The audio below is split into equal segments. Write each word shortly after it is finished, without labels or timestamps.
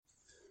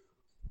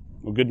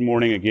Well, good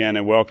morning again,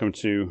 and welcome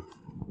to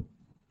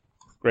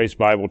Grace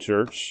Bible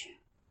Church.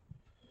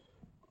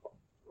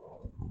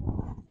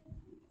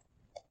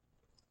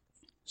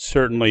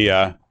 Certainly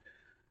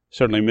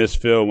miss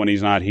Phil when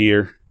he's not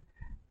here.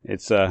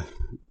 It's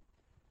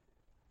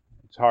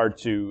hard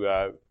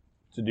to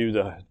do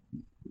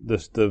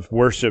the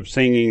worship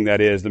singing,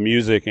 that is the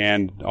music,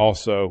 and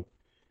also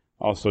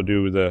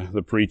do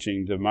the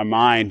preaching. My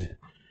mind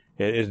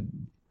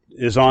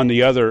is on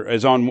the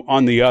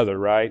other,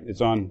 right? It's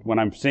on, when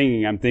I'm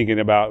singing, I'm thinking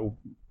about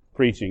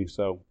preaching.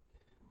 So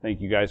thank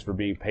you guys for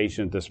being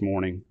patient this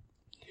morning.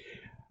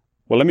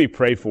 Well, let me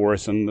pray for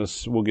us, and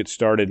we'll get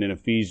started in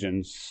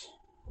Ephesians.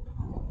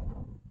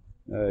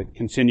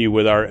 Continue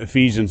with our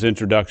Ephesians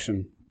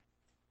introduction.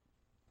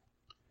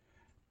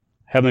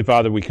 Heavenly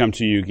Father, we come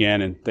to you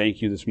again and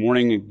thank you this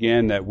morning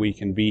again that we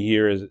can be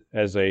here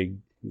as a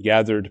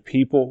gathered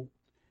people.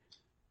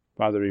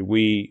 Father,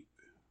 we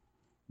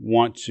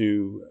want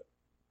to,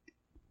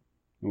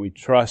 and we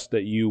trust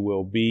that you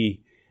will be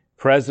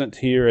present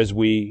here as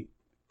we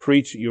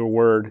preach your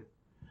word.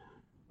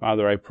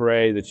 Father, I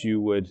pray that you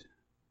would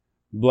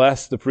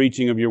bless the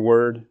preaching of your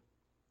word,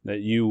 that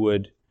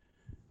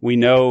we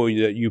know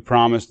that you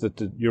promised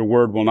that your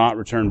word will not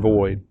return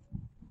void.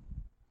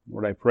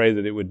 Lord, I pray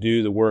that it would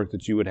do the work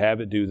that you would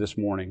have it do this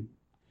morning.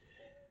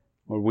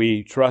 Lord,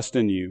 we trust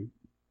in you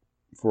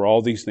for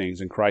all these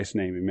things. In Christ's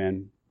name,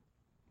 amen.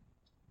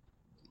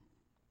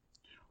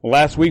 Well,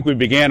 last week we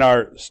began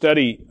our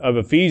study of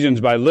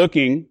Ephesians by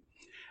looking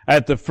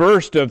at the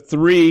first of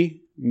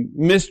three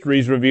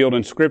mysteries revealed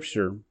in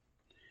Scripture.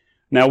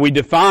 Now, we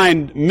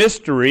defined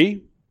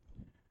mystery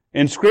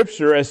in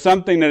Scripture as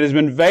something that has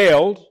been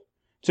veiled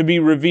to be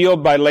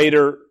revealed by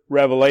later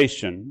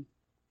revelation.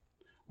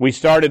 We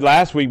started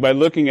last week by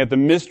looking at the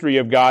mystery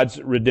of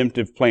God's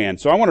redemptive plan.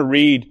 So I want to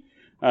read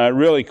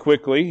really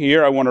quickly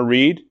here. I want to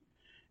read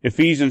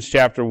Ephesians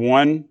chapter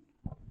 1,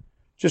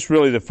 just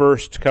really the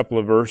first couple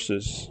of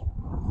verses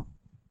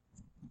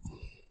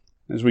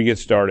as we get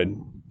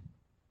started.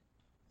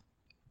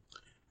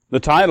 The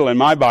title in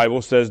my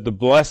Bible says The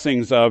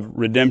Blessings of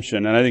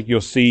Redemption, and I think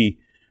you'll see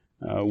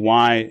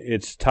why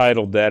it's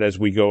titled that as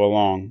we go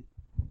along.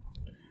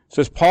 It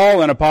says,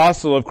 Paul, an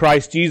apostle of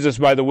Christ Jesus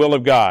by the will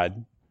of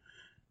God,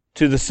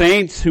 to the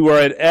saints who are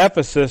at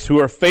Ephesus who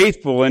are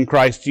faithful in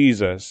Christ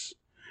Jesus,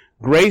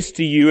 grace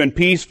to you and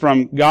peace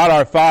from God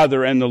our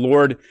Father and the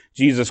Lord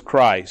Jesus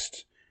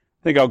Christ.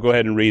 I think I'll go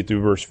ahead and read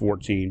through verse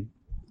 14.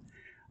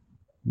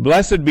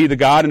 Blessed be the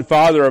God and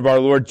Father of our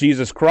Lord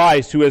Jesus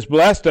Christ, who has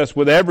blessed us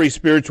with every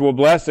spiritual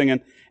blessing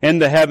in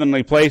the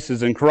heavenly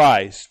places in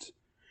Christ,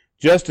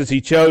 just as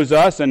he chose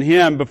us and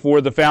him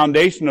before the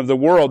foundation of the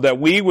world, that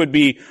we would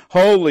be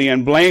holy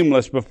and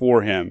blameless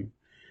before him.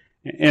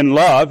 In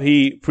love,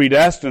 he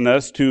predestined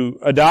us to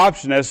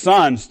adoption as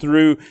sons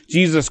through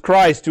Jesus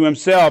Christ to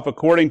himself,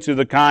 according to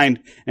the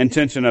kind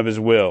intention of his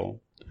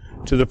will,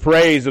 to the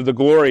praise of the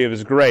glory of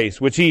his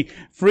grace, which he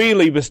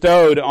freely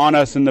bestowed on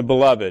us in the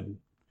beloved.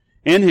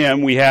 In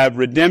him we have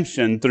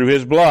redemption through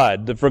his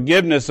blood, the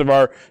forgiveness of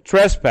our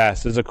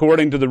trespasses,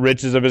 according to the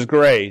riches of his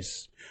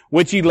grace,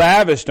 which he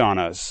lavished on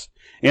us.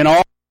 In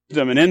all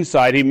wisdom and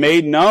insight he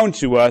made known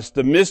to us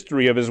the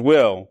mystery of his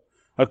will,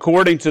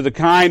 according to the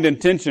kind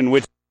intention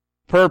which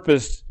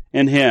purposed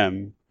in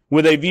him,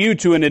 with a view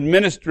to an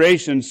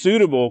administration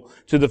suitable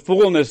to the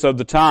fullness of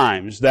the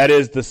times, that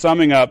is, the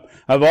summing up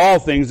of all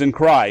things in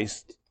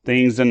Christ,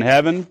 things in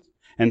heaven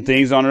and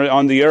things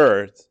on the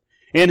earth.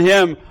 In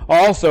him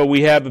also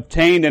we have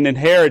obtained an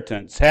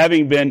inheritance,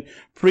 having been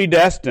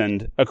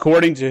predestined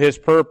according to his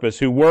purpose,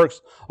 who works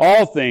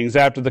all things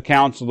after the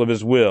counsel of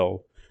his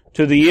will,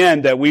 to the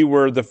end that we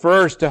were the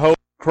first to hope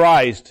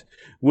Christ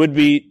would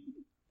be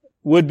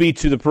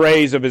to the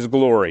praise of his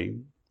glory.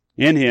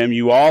 In him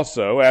you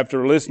also,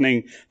 after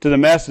listening to the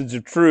message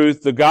of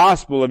truth, the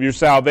gospel of your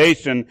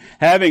salvation,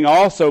 having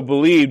also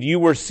believed, you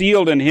were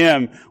sealed in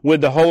him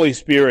with the Holy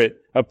Spirit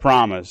of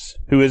promise,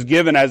 who is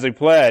given as a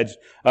pledge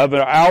of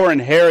our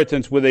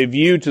inheritance with a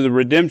view to the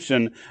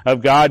redemption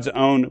of God's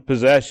own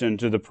possession,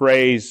 to the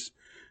praise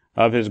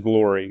of his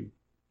glory.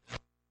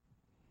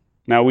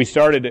 Now, we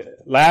started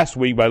last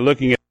week by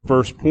looking at the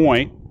first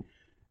point,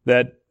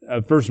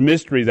 first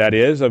mystery, that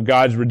is, of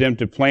God's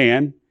redemptive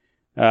plan.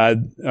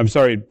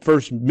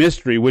 First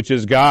mystery, which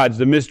is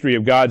the mystery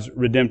of God's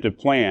redemptive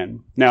plan.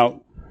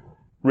 Now,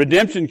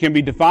 redemption can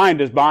be defined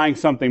as buying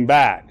something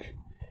back.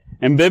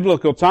 In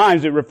biblical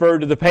times, it referred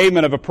to the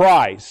payment of a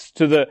price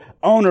to the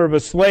owner of a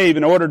slave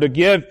in order to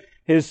give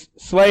the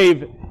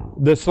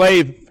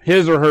slave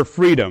his or her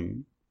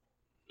freedom.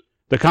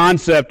 The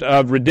concept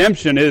of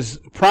redemption is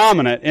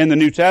prominent in the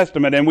New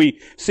Testament, and we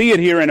see it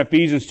here in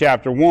Ephesians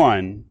chapter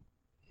 1.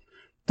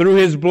 Through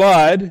his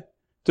blood,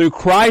 through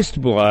Christ's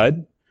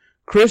blood,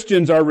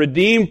 Christians are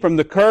redeemed from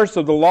the curse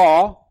of the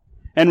law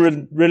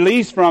and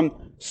released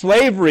from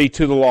slavery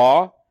to the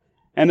law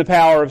and the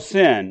power of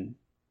sin.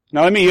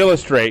 Now let me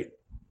illustrate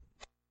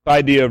the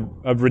idea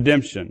of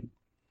redemption.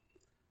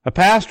 A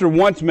pastor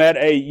once met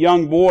a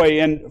young boy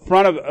in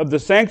front of the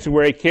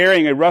sanctuary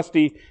carrying a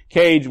rusty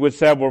cage with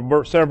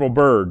several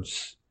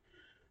birds.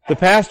 The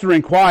pastor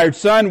inquired,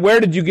 "Son, where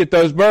did you get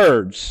those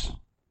birds?"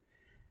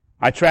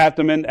 "I trapped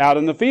them out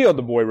in the field,"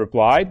 the boy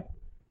replied.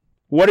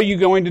 "What are you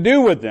going to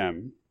do with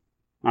them?"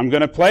 "I'm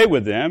going to play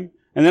with them,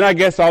 and then I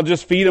guess I'll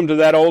just feed them to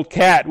that old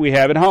cat we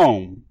have at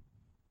home."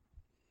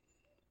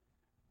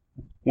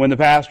 When the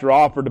pastor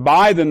offered to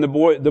buy them, the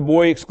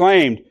boy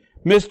exclaimed,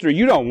 "Mister,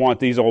 you don't want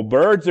these old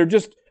birds. They're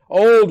just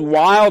old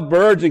wild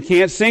birds and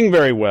can't sing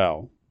very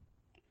well."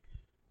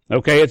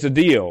 "Okay, it's a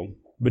deal,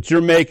 but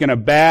you're making a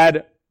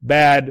bad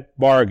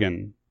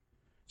bargain."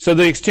 So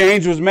the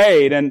exchange was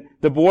made, and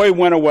the boy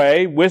went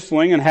away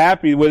whistling and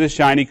happy with his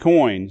shiny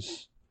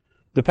coins.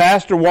 The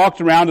pastor walked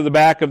around to the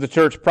back of the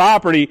church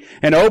property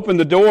and opened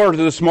the door to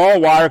the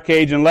small wire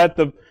cage and let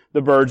the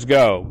birds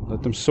go.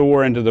 Let them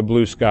soar into the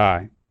blue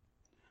sky.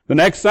 The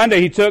next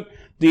Sunday, he took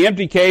the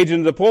empty cage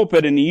into the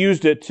pulpit and he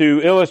used it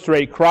to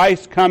illustrate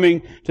Christ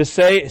coming to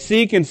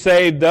seek and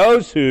save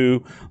those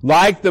who,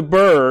 like the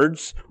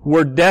birds,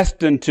 were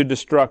destined to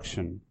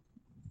destruction.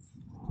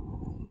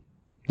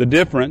 The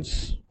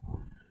difference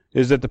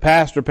is that the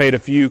pastor paid a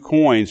few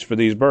coins for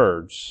these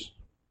birds.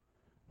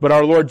 But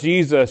our Lord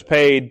Jesus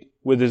paid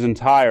with his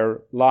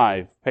entire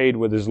life, paid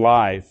with his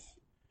life.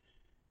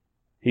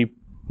 He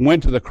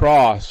went to the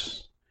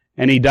cross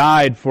and he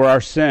died for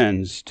our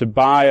sins to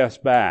buy us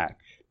back.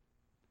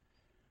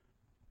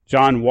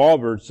 John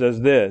Walvoord says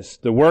this,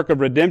 "The work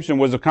of redemption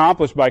was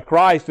accomplished by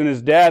Christ in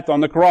his death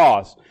on the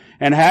cross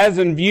and has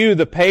in view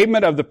the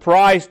payment of the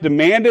price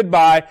demanded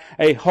by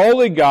a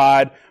holy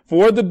God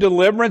for the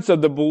deliverance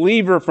of the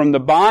believer from the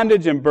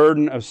bondage and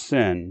burden of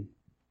sin.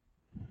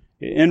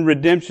 In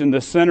redemption,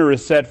 the sinner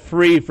is set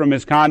free from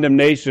his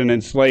condemnation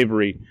and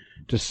slavery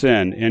to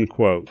sin." End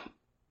quote.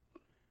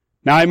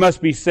 Now it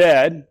must be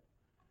said,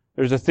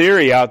 there's a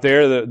theory out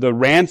there, the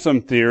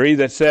ransom theory,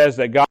 that says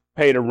that God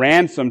paid a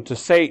ransom to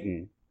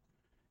Satan.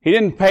 He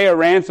didn't pay a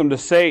ransom to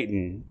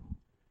Satan.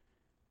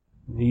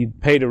 He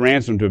paid a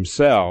ransom to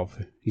himself.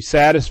 He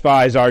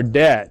satisfies our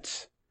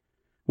debts,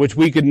 which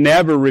we could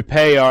never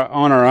repay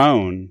on our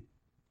own.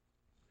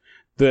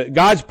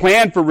 God's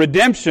plan for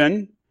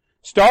redemption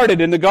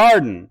started in the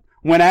garden.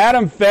 When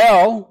Adam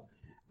fell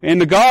in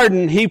the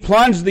garden, he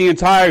plunged the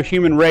entire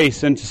human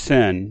race into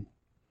sin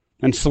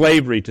and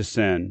slavery to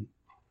sin.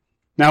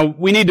 Now,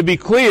 we need to be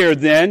clear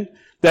then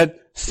that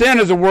sin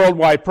is a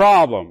worldwide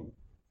problem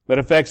that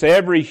affects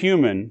every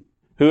human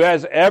who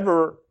has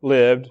ever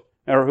lived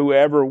or who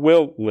ever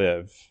will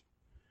live.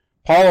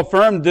 Paul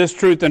affirmed this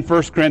truth in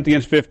 1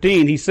 Corinthians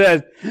 15. He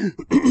said,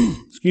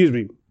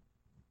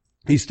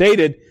 he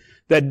stated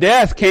that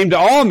death came to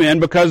all men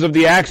because of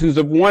the actions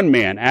of one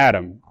man,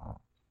 Adam.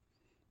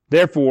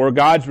 Therefore,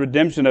 God's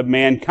redemption of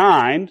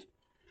mankind,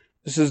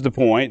 this is the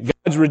point,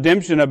 God's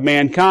redemption of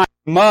mankind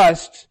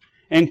must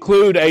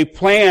include a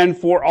plan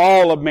for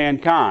all of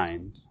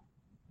mankind.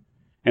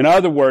 In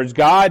other words,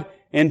 God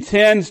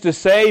intends to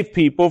save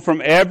people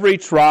from every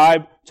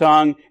tribe,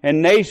 tongue,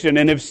 and nation.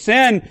 And if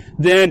sin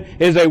then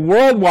is a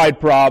worldwide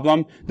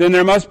problem, then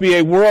there must be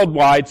a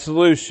worldwide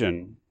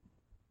solution.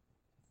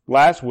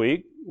 Last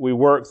week, we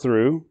worked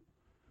through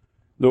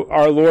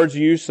our Lord's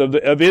use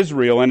of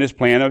Israel and his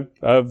plan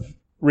of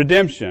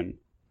redemption.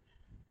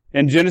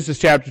 In Genesis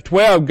chapter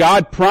 12,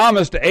 God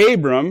promised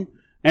Abram,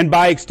 and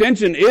by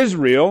extension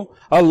Israel,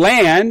 a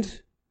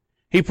land.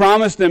 He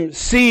promised them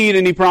seed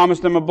and he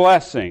promised them a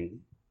blessing.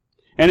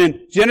 And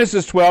in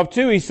Genesis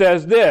 12:2, he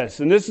says this,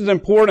 and this is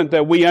important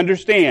that we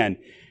understand.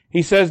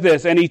 He says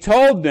this, "And he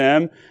told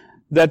them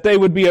that they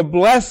would be a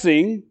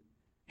blessing."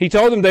 He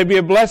told them they'd be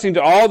a blessing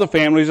to all the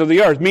families of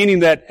the earth, meaning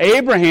that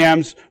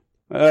Abraham's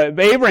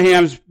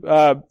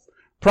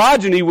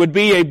progeny would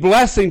be a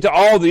blessing to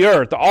all the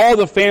earth, to all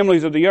the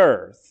families of the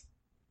earth.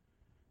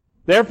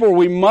 Therefore,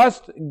 we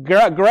must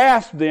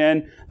grasp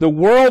then the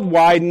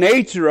worldwide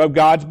nature of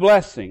God's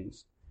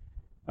blessings,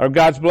 or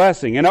God's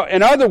blessing. In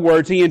other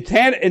words, he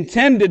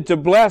intended to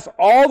bless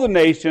all the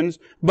nations,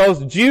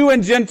 both Jew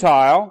and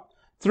Gentile,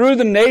 through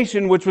the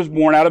nation which was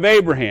born out of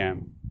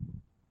Abraham.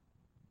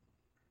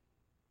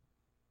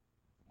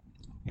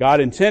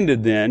 God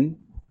intended then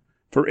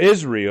for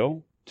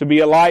Israel to be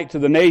a light to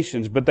the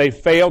nations, but they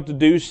failed to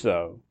do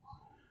so.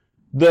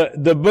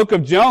 The book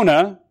of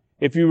Jonah,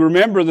 if you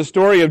remember the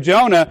story of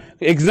Jonah,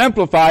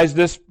 exemplifies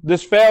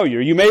this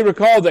failure. You may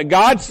recall that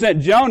God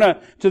sent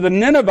Jonah to the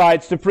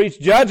Ninevites to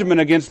preach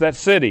judgment against that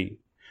city.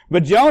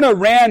 But Jonah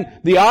ran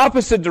the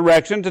opposite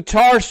direction to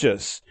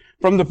Tarshish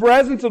from the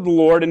presence of the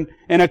Lord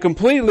in a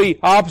completely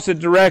opposite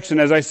direction,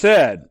 as I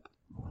said.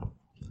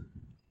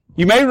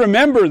 You may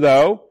remember,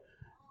 though,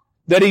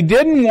 that he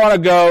didn't want to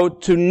go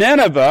to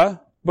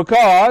Nineveh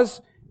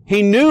because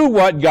he knew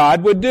what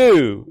God would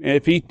do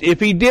if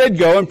he did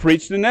go and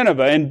preach to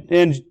Nineveh. And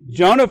in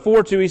Jonah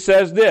 4:2, he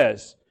says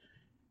this.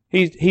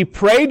 He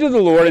prayed to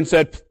the Lord and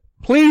said,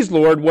 "Please,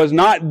 Lord, was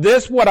not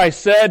this what I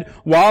said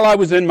while I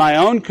was in my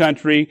own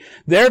country?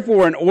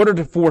 Therefore, in order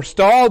to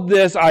forestall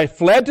this, I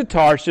fled to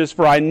Tarshish,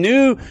 for I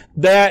knew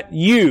that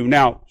you..."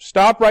 Now,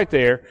 stop right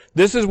there.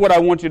 This is what I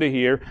want you to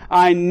hear.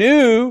 I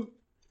knew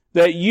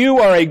that you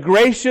are a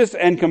gracious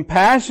and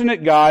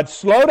compassionate God,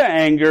 slow to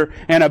anger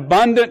and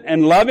abundant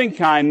in loving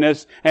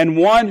kindness, and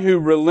one who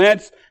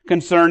relents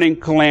concerning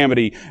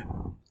calamity.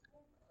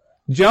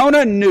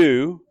 Jonah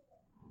knew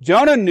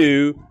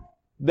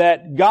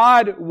that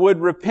God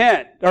would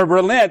relent,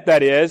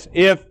 that is,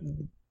 if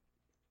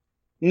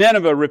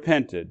Nineveh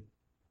repented.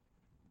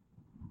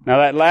 Now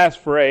that last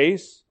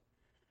phrase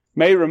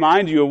may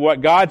remind you of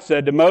what God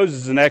said to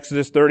Moses in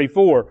Exodus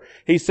 34.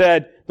 He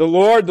said, the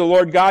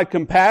Lord God,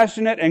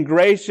 compassionate and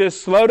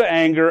gracious, slow to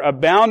anger,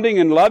 abounding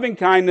in loving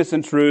kindness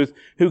and truth,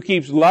 who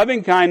keeps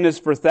loving kindness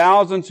for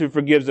thousands, who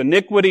forgives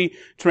iniquity,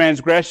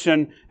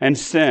 transgression, and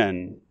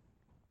sin.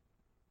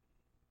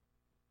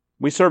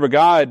 We serve a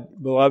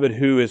God, beloved,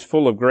 who is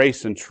full of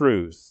grace and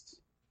truth.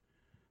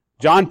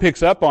 John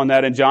picks up on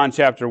that in John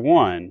chapter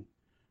 1.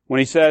 When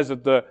he says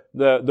that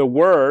the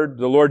Word,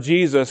 the Lord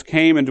Jesus,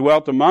 came and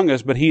dwelt among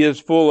us, but He is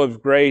full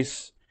of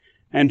grace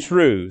and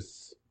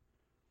truth.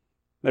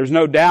 There's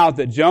no doubt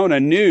that Jonah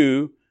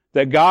knew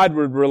that God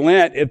would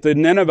relent if the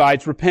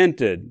Ninevites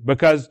repented,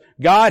 because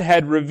God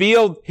had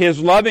revealed His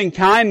loving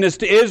kindness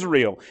to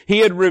Israel. He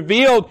had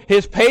revealed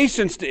His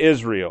patience to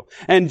Israel.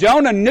 And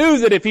Jonah knew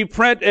that if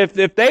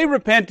they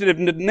repented, if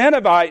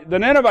the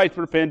Ninevites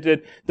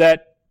repented,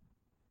 that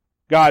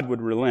God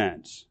would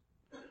relent.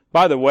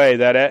 By the way,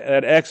 that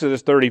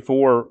Exodus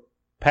 34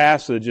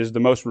 passage is the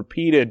most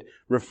repeated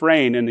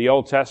refrain in the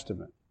Old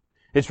Testament.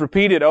 It's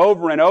repeated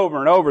over and over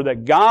and over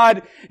that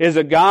God is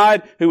a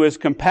God who is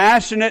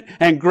compassionate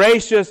and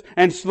gracious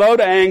and slow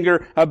to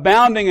anger,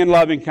 abounding in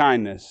loving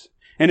kindness.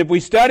 And if we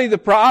study the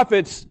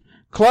prophets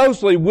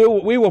closely,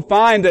 we will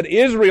find that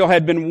Israel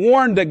had been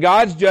warned that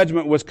God's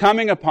judgment was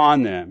coming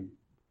upon them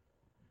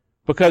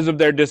because of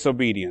their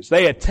disobedience.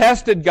 They had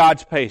tested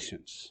God's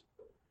patience.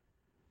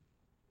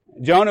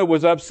 Jonah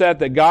was upset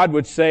that God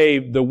would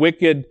save the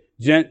wicked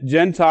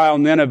Gentile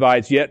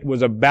Ninevites, yet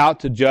was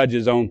about to judge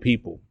His own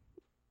people.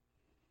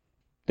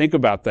 Think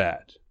about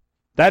that.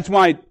 That's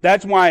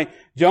why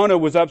Jonah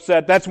was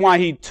upset. That's why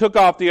he took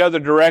off the other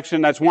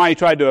direction. That's why he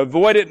tried to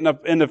avoid it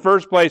in the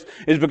first place,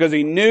 is because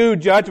he knew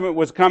judgment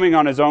was coming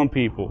on his own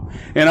people.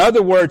 In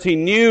other words, he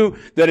knew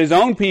that his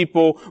own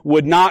people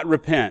would not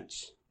repent.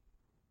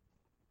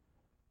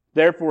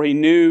 Therefore, he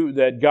knew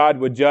that God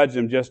would judge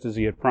them just as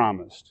He had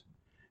promised.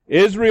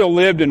 Israel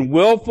lived in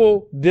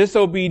willful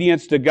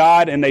disobedience to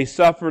God, and they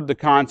suffered the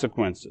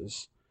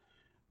consequences.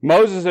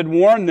 Moses had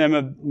warned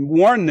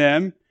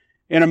them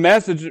in a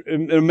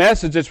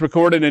message that's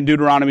recorded in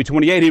Deuteronomy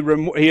 28.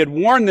 He had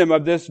warned them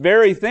of this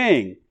very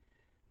thing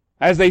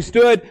as they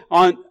stood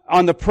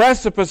on the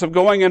precipice of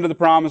going into the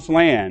promised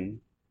land.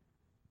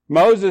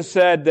 Moses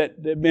said that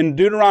in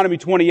Deuteronomy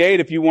 28,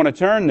 if you want to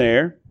turn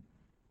there,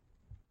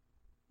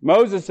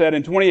 Moses said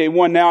in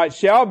 28:1, now it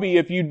shall be,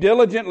 if you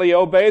diligently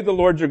obey the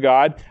Lord your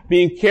God,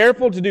 being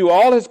careful to do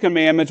all His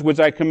commandments,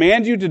 which I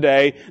command you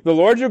today, the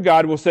Lord your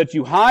God will set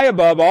you high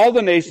above all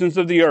the nations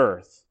of the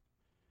earth.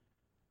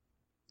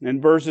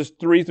 In verses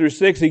 3 through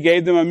 6, He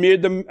gave them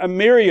a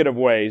myriad of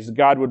ways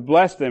God would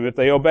bless them if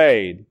they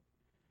obeyed.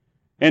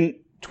 In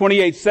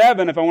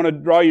 28:7, if I want to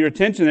draw your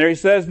attention there, He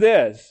says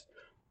this,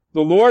 the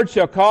Lord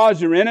shall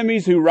cause your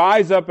enemies who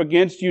rise up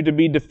against you to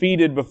be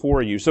defeated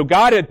before you. So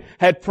God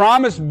had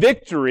promised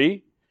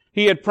victory.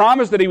 He had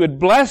promised that He would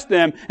bless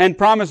them and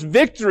promised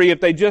victory if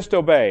they just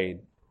obeyed.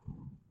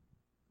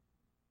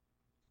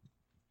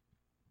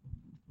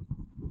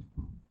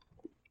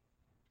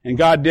 And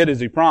God did as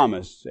He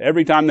promised.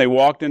 Every time they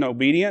walked in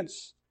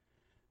obedience,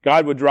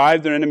 God would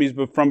drive their enemies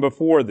from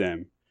before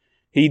them.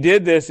 He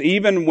did this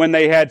even when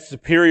they had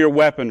superior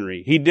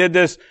weaponry. He did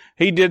this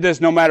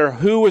no matter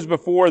who was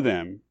before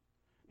them.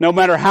 No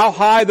matter how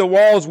high the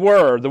walls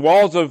were. The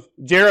walls of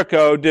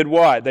Jericho did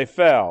what? They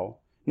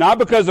fell. Not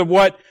because of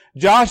what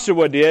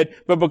Joshua did,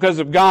 but because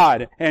of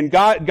God. And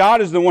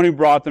God is the one who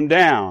brought them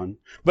down.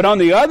 But on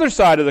the other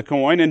side of the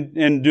coin,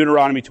 in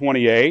Deuteronomy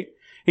 28,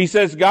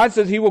 God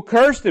says He will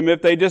curse them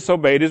if they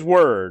disobeyed His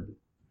word.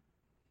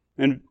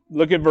 And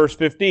look at verse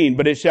 15.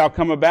 But it shall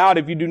come about,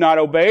 if you do not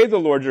obey the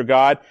Lord your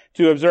God,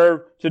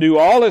 to do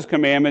all His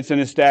commandments and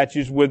His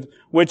statutes with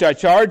which I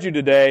charge you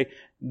today,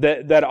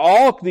 that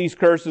all these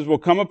curses will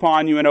come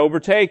upon you and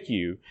overtake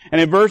you. And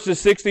in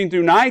verses 16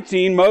 through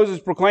 19, Moses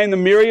proclaimed the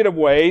myriad of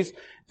ways.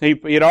 He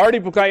had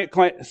already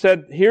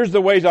said, here's the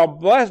ways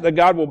that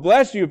God will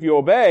bless you if you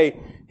obey.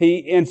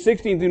 In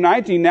 16 through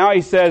 19, now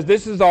he says,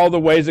 this is all the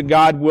ways that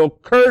God will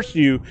curse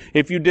you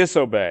if you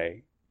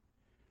disobey.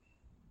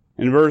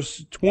 In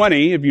verse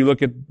 20, if you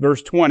look at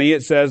verse 20,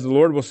 it says, the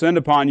Lord will send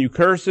upon you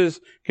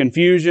curses,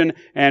 confusion,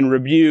 and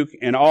rebuke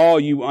in all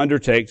you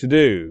undertake to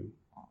do.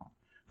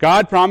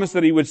 God promised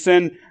that He would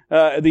send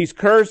these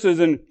curses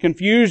and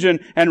confusion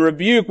and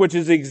rebuke, which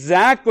is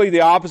exactly the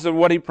opposite of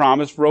what He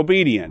promised for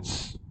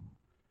obedience.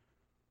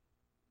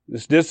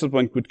 This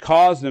discipline could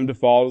cause them to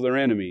follow their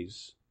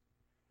enemies.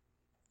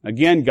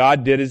 Again,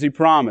 God did as He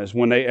promised.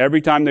 Every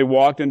time they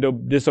walked into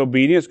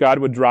disobedience, God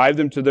would drive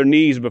them to their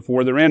knees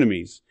before their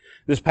enemies.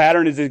 This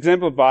pattern is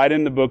exemplified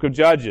in the book of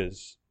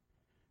Judges.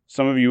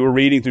 Some of you are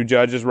reading through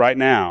Judges right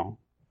now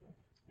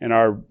and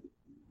are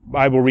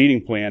Bible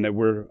reading plan that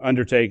we're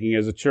undertaking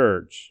as a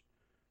church.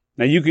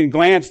 Now you can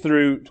glance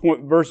through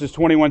verses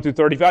 21 through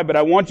 35, but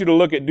I want you to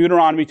look at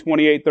Deuteronomy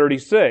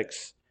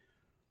 28:36.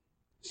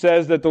 It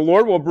says that the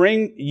Lord will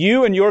bring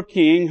you and your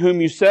king,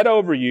 whom you set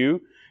over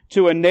you,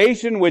 to a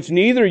nation which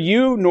neither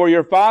you nor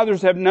your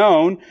fathers have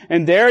known,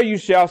 and there you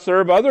shall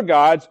serve other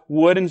gods,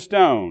 wood and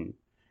stone.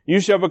 You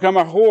shall become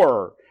a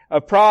horror,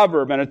 a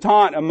proverb, and a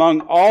taunt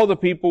among all the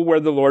people where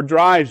the Lord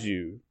drives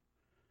you.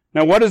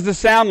 Now what does this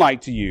sound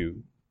like to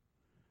you?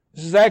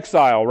 This is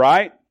exile,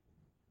 right?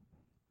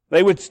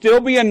 They would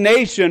still be a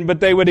nation, but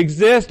they would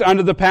exist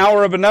under the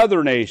power of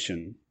another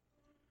nation.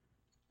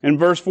 In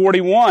verse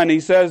 41, he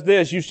says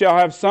this, you shall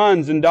have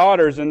sons and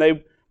daughters,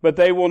 but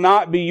they will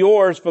not be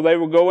yours, for they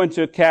will go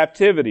into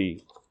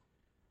captivity.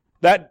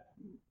 That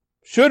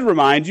should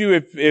remind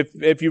you,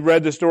 if you've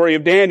read the story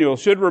of Daniel,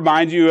 should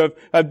remind you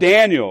of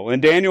Daniel in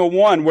Daniel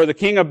 1, where the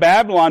king of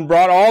Babylon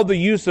brought all the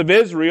youths of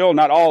Israel,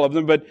 not all of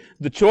them, but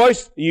the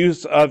choice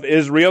youths of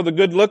Israel, the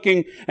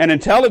good-looking and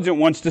intelligent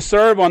ones, to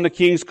serve on the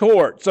king's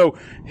court. So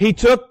he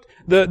took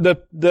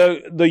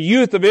the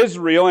youth of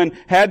Israel and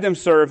had them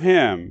serve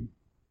him.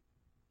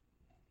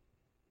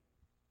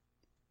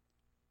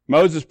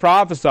 Moses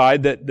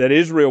prophesied that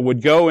Israel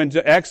would go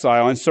into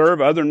exile and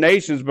serve other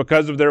nations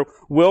because of their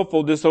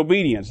willful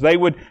disobedience. They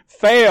would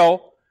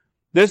fail,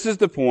 this is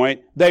the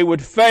point, they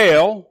would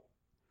fail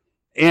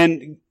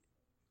in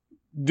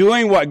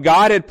doing what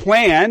God had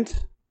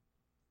planned.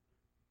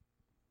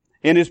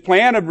 In His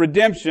plan of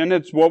redemption,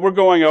 it's what we're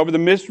going over, the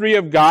mystery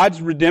of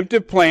God's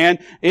redemptive plan,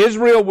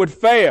 Israel would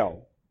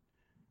fail.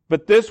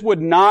 But this would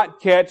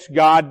not catch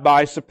God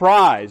by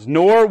surprise,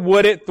 nor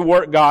would it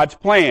thwart God's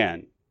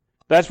plan.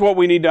 That's what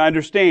we need to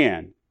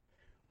understand.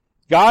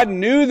 God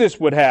knew this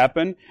would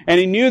happen, and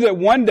He knew that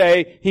one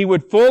day He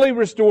would fully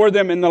restore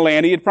them in the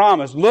land He had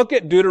promised. Look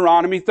at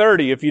Deuteronomy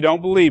 30 if you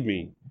don't believe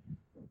me.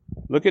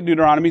 Look at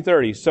Deuteronomy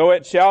 30. So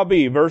it shall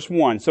be, verse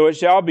 1, so it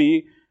shall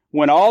be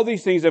when all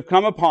these things have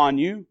come upon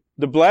you,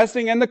 the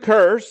blessing and the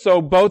curse,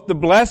 so both the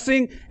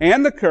blessing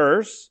and the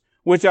curse,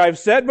 which I have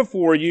set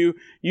before you,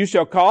 you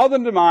shall call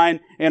them to mind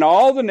in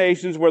all the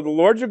nations where the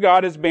Lord your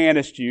God has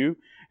banished you,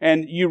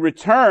 and you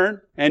return,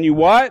 and you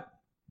what?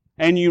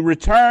 And you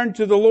return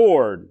to the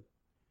Lord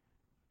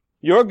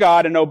your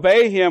God and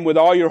obey Him with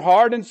all your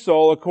heart and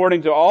soul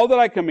according to all that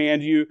I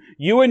command you,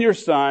 you and your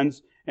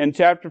sons. In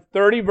chapter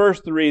 30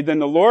 verse 3, then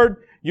the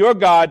Lord your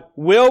God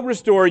will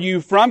restore you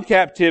from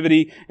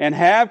captivity and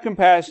have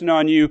compassion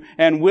on you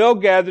and will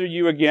gather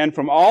you again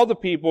from all the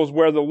peoples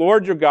where the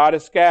Lord your God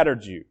has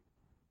scattered you.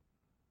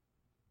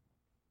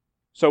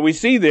 So we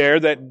see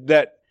there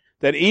that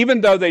even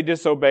though they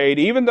disobeyed,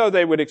 even though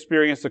they would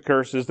experience the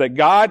curses, that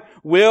God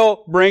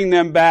will bring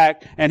them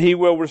back and He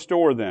will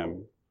restore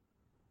them.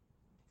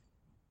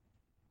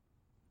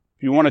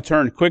 If you want to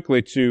turn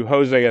quickly to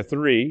Hosea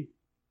 3,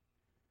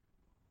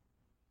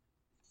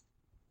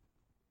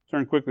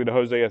 turn quickly to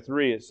Hosea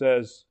 3, it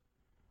says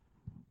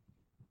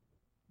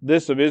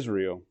this of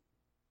Israel,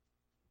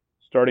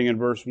 starting in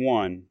verse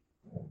 1.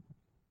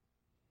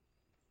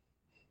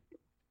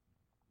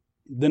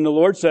 Then the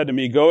Lord said to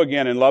me, go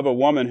again and love a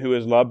woman who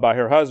is loved by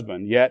her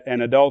husband, yet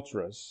an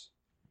adulteress.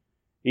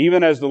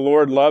 Even as the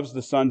Lord loves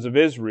the sons of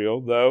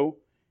Israel, though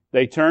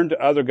they turned to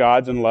other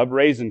gods and loved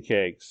raisin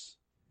cakes.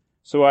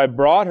 So I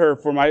bought her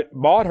for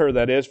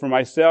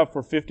myself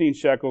for 15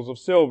 shekels of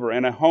silver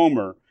and a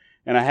homer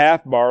and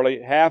half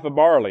a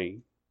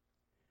barley.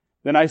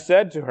 Then I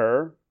said to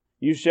her,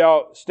 you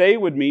shall stay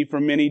with me for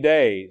many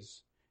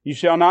days. You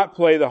shall not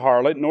play the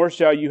harlot, nor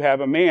shall you have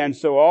a man,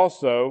 so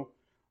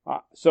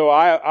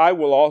I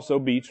will also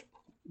be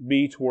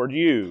toward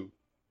you.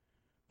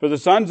 For the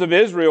sons of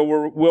Israel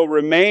will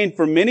remain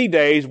for many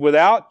days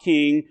without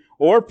king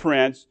or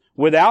prince,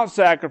 without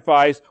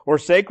sacrifice or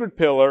sacred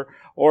pillar,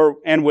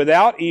 and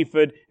without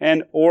ephod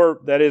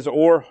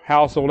or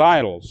household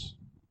idols.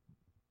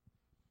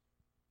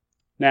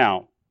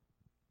 Now,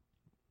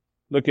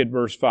 look at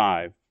verse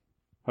 5,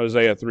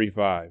 Hosea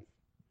 3:5.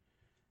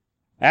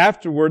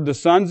 Afterward, the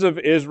sons of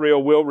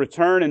Israel will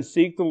return and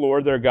seek the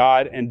Lord their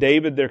God and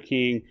David their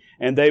king,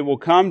 and they will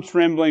come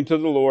trembling to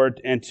the Lord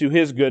and to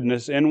His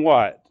goodness in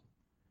what?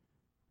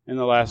 In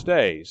the last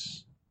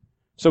days.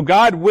 So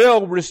God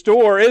will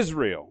restore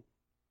Israel.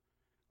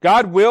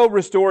 God will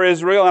restore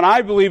Israel, and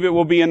I believe it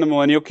will be in the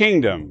millennial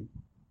kingdom.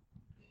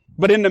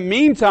 But in the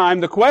meantime,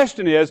 the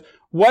question is,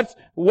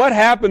 what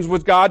happens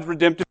with God's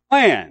redemptive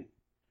plan?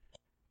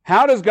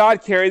 How does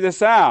God carry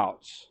this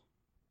out?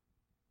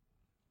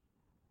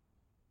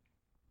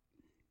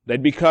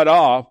 They'd be cut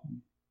off,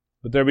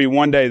 but there'll be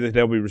one day that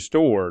they'll be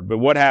restored. But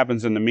what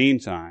happens in the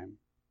meantime?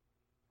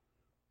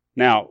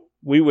 Now,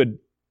 we would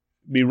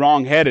be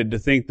wrong-headed to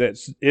think that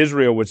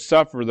Israel would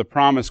suffer the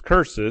promised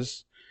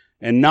curses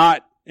and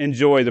not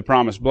enjoy the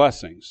promised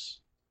blessings.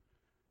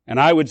 And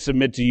I would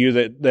submit to you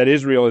that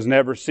Israel has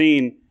never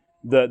seen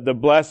the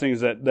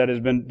blessings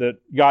that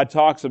God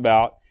talks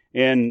about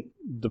in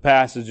the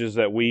passages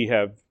that we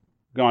have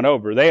gone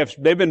over.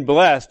 They've been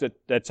blessed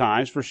at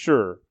times, for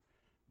sure.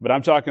 But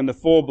I'm talking the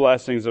full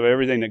blessings of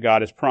everything that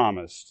God has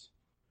promised.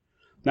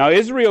 Now,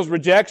 Israel's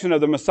rejection of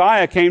the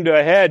Messiah came to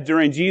a head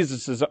during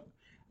Jesus'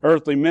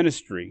 earthly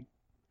ministry.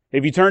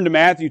 If you turn to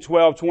Matthew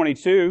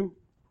 12:22,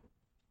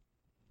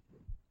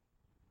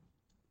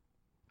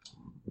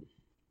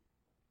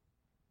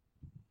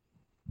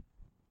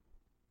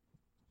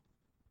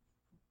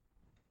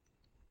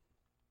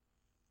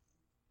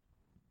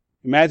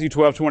 in Matthew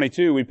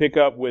 12:22, we pick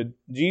up with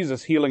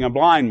Jesus healing a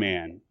blind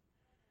man,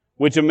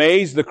 which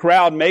amazed the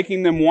crowd,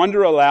 making them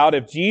wonder aloud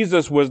if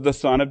Jesus was the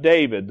son of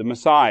David, the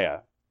Messiah.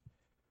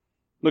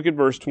 Look at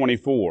verse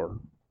 24. It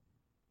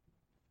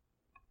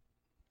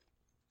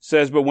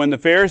says, but when the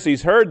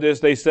Pharisees heard this,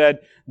 they said,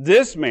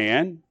 this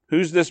man,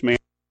 who's this man?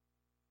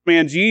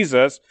 Man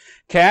Jesus,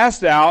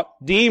 cast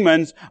out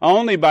demons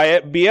only by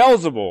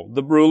Beelzebul,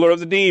 the ruler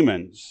of the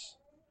demons.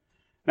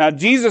 Now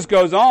Jesus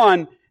goes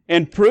on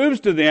and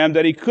proves to them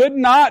that he could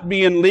not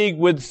be in league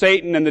with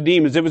Satan and the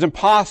demons. It was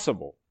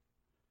impossible.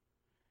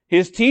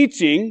 His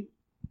teaching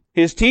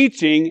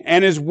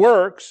and his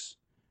works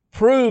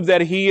prove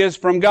that he is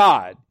from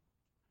God.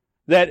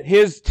 That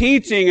his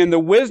teaching and the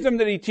wisdom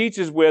that he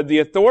teaches with, the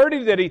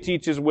authority that he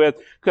teaches with,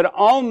 could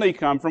only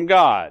come from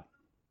God.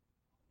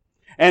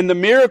 And the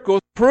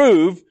miracles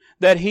prove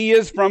that he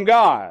is from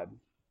God.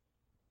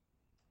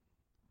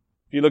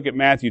 If you look at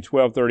Matthew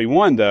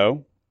 12:31,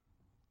 though,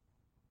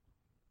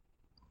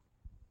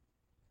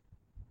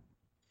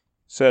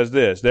 it says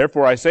this,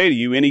 therefore I say to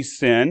you, any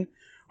sin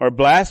or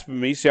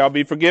blasphemy shall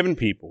be forgiven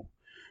people.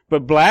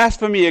 But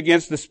blasphemy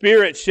against the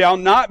Spirit shall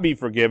not be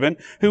forgiven.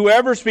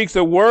 Whoever speaks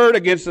a word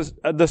against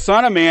the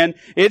Son of Man,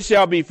 it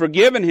shall be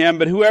forgiven him.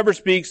 But whoever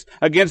speaks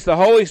against the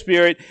Holy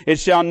Spirit, it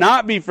shall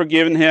not be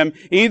forgiven him,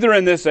 either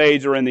in this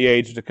age or in the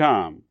age to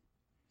come.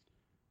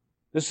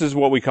 This is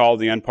what we call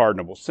the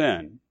unpardonable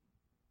sin.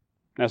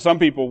 Now, some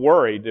people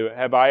worry,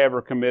 have I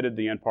ever committed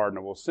the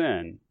unpardonable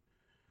sin?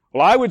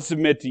 Well, I would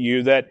submit to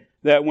you that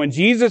when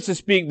Jesus is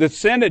speaking, the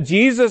sin that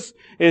Jesus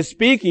is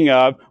speaking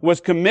of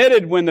was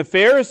committed when the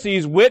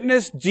Pharisees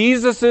witnessed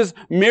Jesus'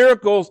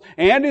 miracles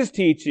and his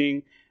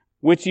teaching,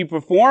 which he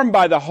performed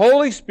by the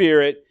Holy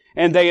Spirit,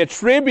 and they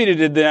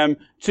attributed them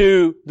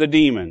to the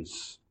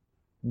demons.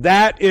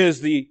 That is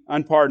the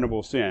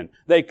unpardonable sin.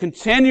 They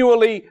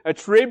continually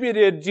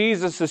attributed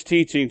Jesus'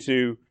 teaching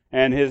to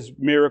and his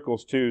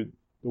miracles to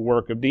the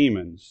work of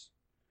demons.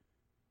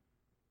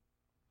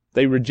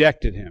 They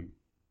rejected him.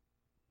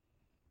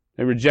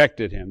 They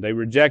rejected him. They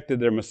rejected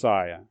their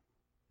Messiah.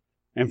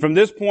 And from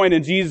this point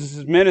in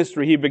Jesus'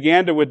 ministry, he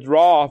began to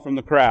withdraw from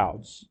the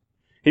crowds.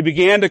 He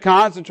began to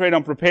concentrate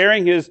on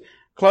preparing his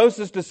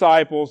closest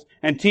disciples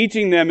and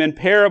teaching them in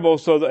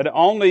parables so that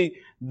only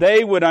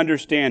they would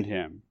understand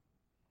him.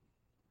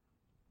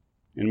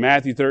 In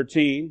Matthew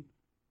 13,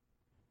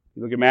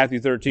 you look at Matthew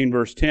 13,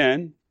 verse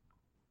 10,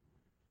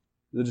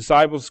 the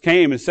disciples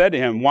came and said to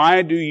him,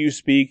 why do you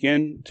speak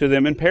to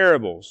them in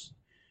parables?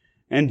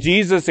 And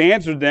Jesus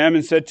answered them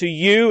and said, to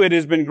you it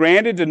has been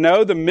granted to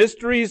know the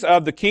mysteries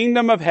of the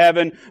kingdom of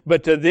heaven,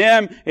 but to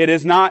them it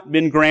has not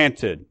been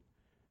granted.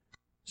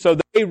 So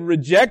they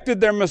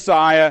rejected their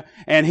Messiah,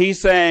 and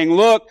he's saying,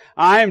 look,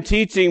 I am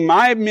teaching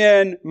my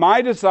men,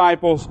 my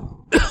disciples,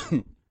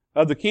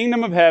 of the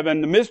kingdom of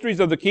heaven, the mysteries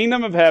of the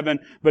kingdom of heaven,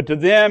 but to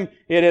them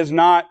it has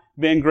not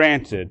been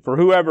granted. For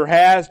whoever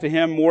has, to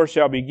him more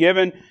shall be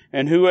given,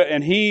 and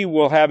he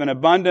will have an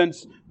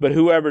abundance, but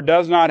whoever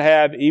does not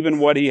have, even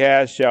what he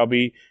has shall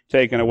be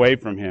taken away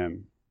from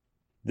him.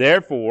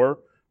 Therefore,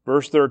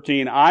 verse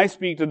 13, I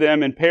speak to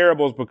them in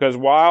parables, because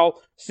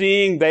while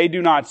seeing they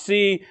do not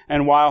see,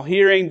 and while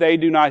hearing they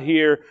do not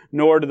hear,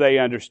 nor do they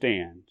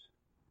understand.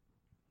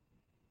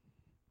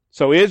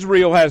 So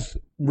Israel has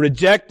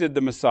rejected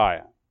the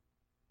Messiah.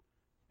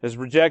 Has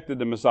rejected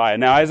the Messiah.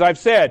 Now, as I've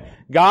said,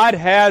 God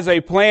has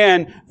a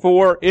plan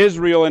for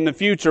Israel in the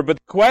future, but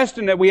the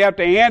question that we have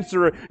to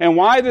answer and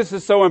why this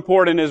is so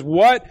important is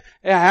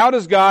how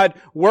does God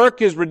work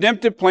his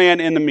redemptive plan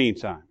in the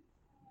meantime?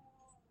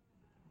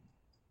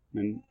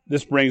 And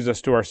this brings us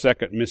to our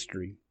second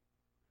mystery.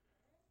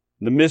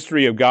 The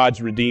mystery of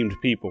God's redeemed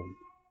people.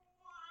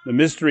 The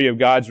mystery of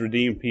God's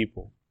redeemed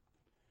people.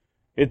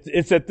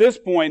 It's at this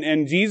point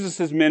in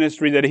Jesus'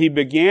 ministry that he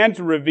began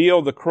to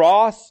reveal the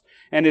cross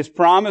and his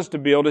promise to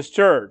build his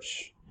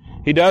church.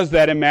 He does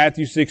that in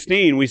Matthew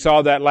 16. We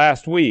saw that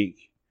last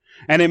week.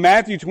 And in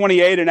Matthew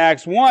 28 and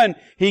Acts 1,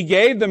 he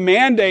gave the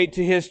mandate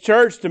to his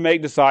church to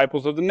make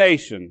disciples of the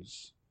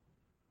nations.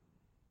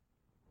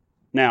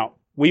 Now,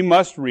 we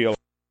must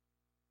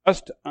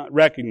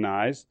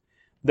recognize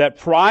that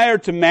prior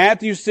to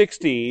Matthew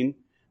 16,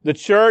 the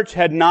church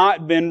had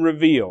not been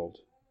revealed.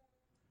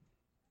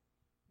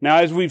 Now,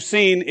 as we've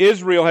seen,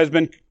 Israel has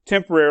been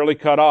temporarily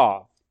cut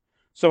off.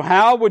 So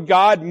how would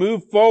God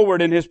move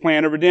forward in his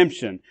plan of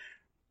redemption?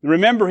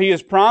 Remember, he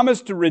has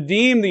promised to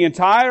redeem the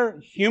entire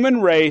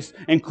human race,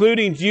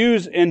 including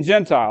Jews and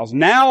Gentiles.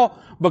 Now,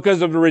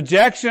 because of the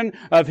rejection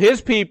of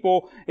his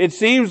people, it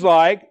seems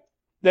like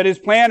that his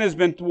plan has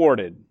been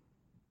thwarted.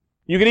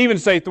 You can even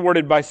say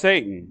thwarted by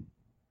Satan.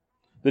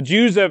 The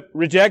Jews have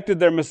rejected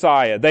their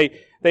Messiah. They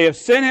have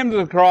sent him to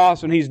the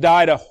cross, and he's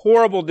died a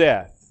horrible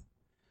death.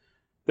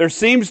 There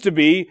seems to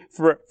be,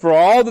 for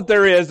all that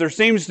there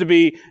seems to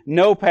be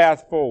no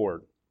path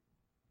forward.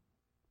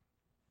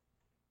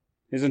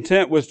 His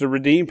intent was to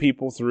redeem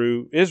people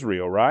through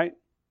Israel, right?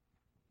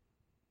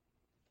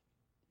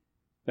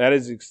 That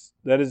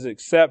is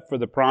except for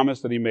the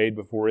promise that he made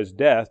before his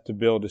death to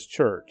build his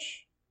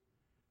church.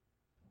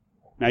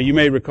 Now you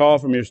may recall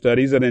from your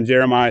studies that in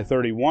Jeremiah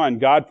 31,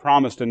 God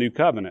promised a new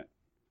covenant.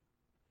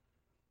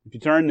 If you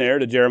turn there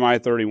to Jeremiah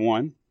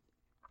 31.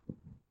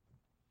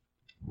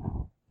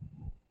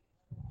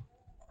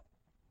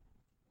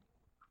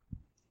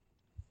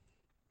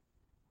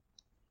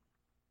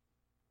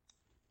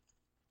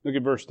 Look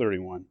at verse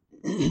 31.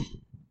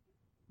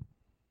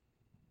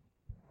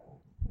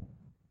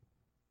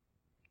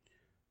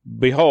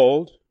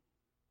 Behold,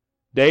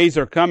 days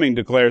are coming,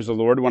 declares the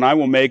Lord, when I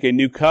will make a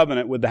new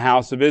covenant with the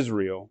house of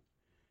Israel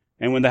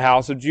and with the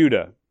house of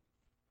Judah.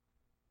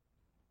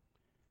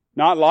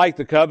 Not like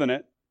the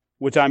covenant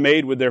which I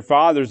made with their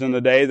fathers in the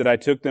day that I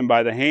took them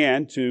by the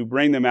hand to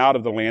bring them out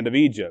of the land of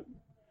Egypt.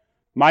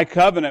 My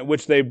covenant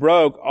which they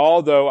broke,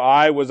 although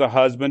I was a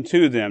husband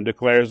to them,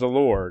 declares the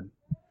Lord.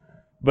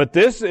 But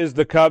this is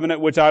the covenant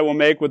which I will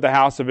make with the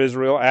house of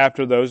Israel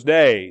after those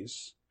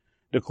days,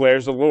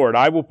 declares the Lord.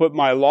 I will put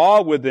my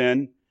law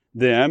within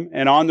them,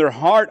 and on their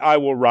heart I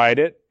will write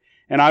it,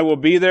 and I will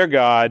be their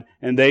God,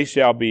 and they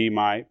shall be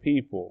my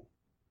people.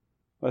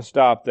 Let's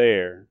stop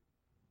there.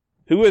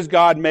 Who is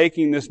God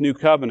making this new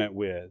covenant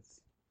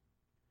with?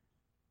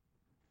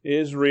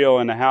 Israel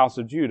and the house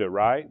of Judah,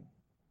 right?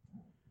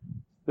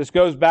 This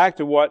goes back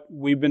to what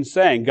we've been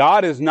saying.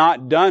 God is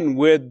not done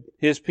with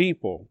his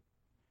people.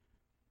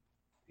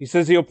 He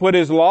says he'll put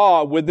his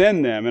law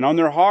within them, and on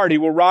their heart he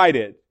will write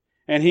it,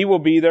 and he will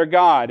be their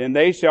God, and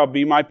they shall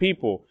be my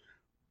people.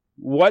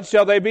 What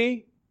shall they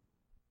be?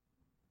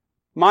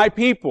 My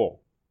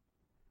people.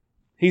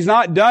 He's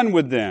not done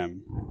with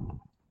them.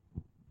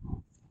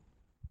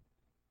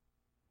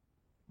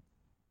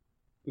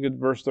 Look at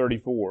verse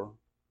 34.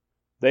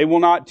 They will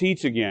not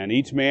teach again,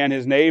 each man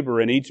his neighbor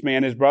and each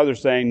man his brother,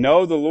 saying,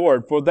 Know the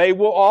Lord, for they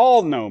will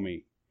all know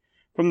me.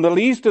 From the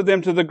least of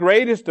them to the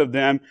greatest of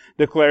them,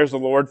 declares the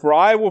Lord, for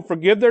I will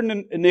forgive their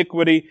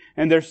iniquity,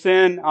 and their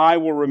sin I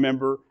will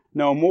remember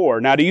no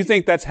more. Now, do you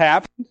think that's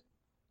happened?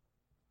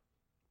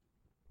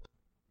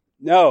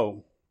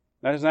 No,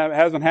 that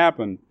hasn't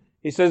happened.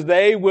 He says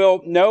they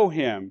will know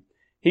him.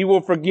 He will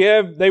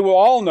forgive, they will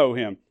all know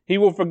him. He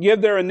will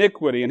forgive their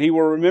iniquity, and he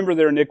will remember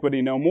their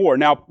iniquity no more.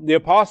 Now, the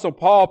Apostle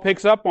Paul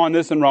picks up on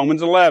this in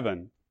Romans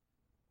 11,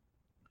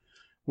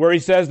 where he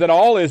says that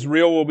all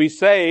Israel will be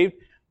saved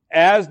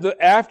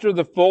after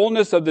the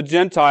fullness of the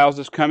Gentiles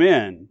has come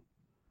in.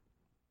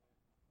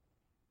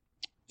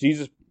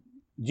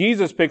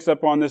 Jesus picks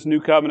up on this new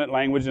covenant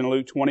language in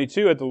Luke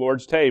 22 at the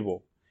Lord's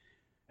table,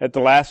 at the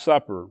Last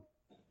Supper.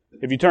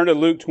 If you turn to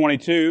Luke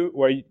 22,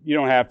 well, you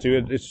don't have to,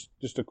 it's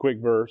just a quick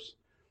verse.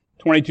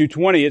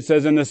 22:20, it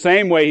says, In the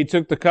same way he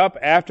took the cup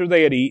after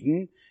they had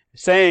eaten,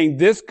 saying,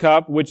 This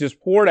cup which is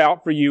poured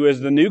out for you is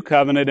the new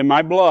covenant in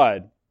my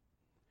blood.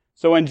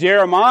 So in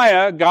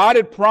Jeremiah, God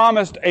had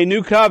promised a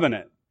new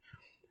covenant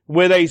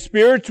with a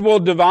spiritual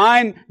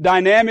divine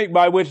dynamic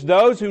by which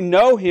those who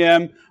know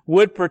him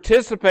would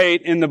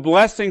participate in the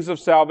blessings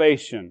of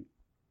salvation.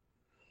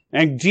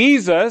 And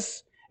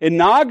Jesus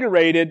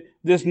inaugurated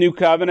this new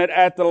covenant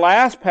at the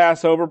last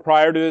Passover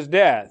prior to his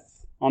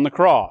death on the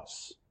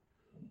cross.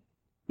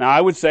 Now,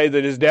 I would say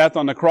that his death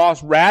on the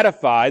cross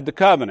ratified the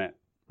covenant,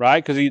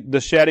 right? Because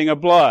the shedding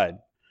of blood.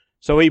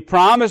 So he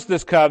promised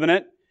this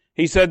covenant.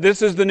 He said,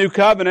 this is the new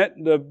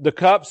covenant. The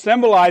cup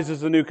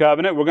symbolizes the new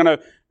covenant. We're going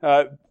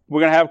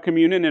to have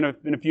communion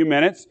in a few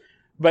minutes.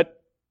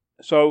 But,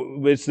 so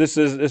I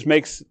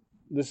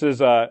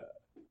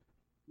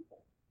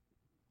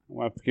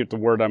forget the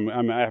word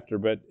I'm after,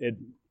 but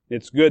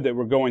it's good that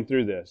we're going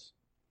through this.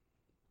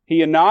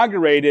 He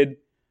inaugurated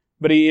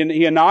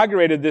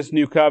this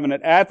new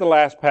covenant at the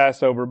last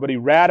Passover, but he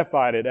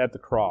ratified it at the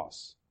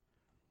cross.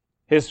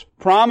 His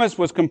promise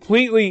was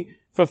completely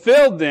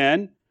fulfilled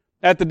then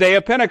at the day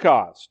of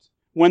Pentecost,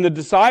 when the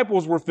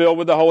disciples were filled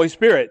with the Holy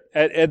Spirit.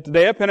 At the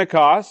day of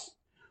Pentecost,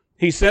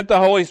 he sent the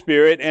Holy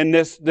Spirit, and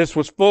this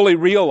was fully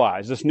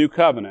realized, this new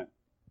covenant.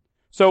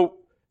 So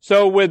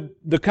with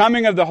the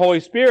coming of the Holy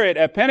Spirit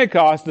at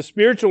Pentecost, the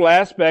spiritual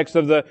aspects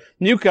of the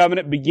new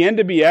covenant begin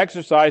to be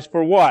exercised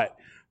for what?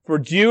 For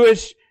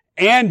Jewish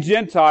and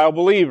Gentile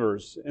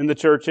believers in the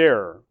church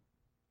era.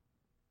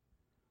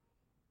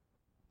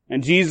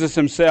 And Jesus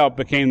himself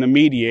became the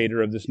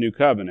mediator of this new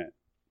covenant.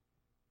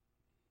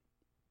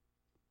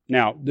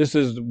 Now, this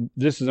is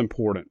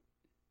important.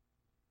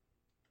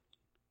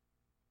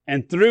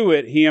 And through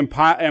it, he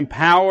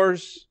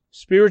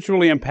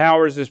spiritually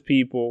empowers his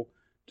people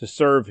to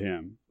serve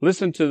him.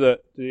 Listen to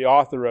the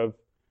author of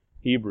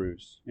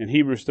Hebrews, in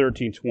Hebrews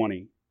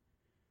 13:20. It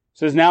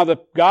says, Now the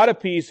God of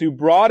peace, who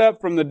brought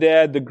up from the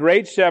dead the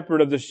great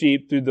shepherd of the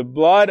sheep through the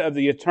blood of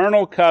the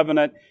eternal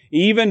covenant,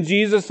 even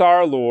Jesus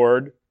our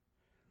Lord,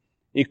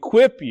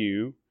 equip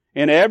you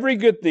in every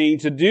good thing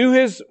to do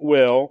his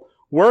will,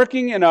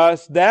 working in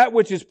us that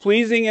which is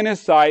pleasing in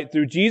His sight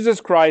through Jesus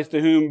Christ,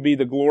 to whom be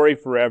the glory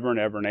forever and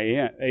ever.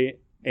 And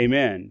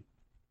amen.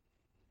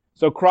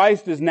 So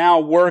Christ is now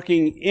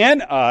working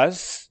in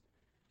us,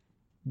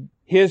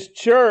 His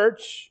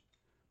church,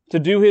 to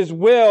do His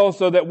will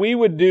so that we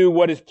would do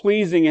what is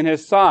pleasing in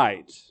His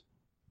sight.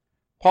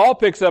 Paul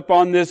picks up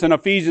on this in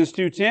Ephesians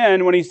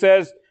 2:10 when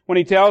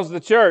he tells the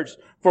church,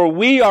 "For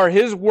we are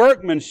His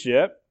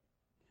workmanship,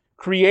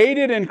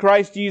 created in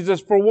Christ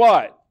Jesus for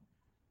what?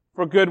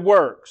 For good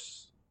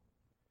works,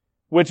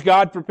 which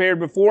God prepared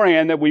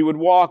beforehand that we would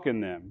walk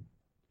in them."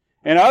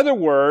 In other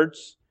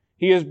words,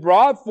 He has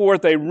brought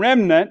forth a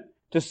remnant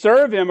to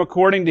serve Him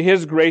according to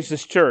His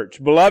gracious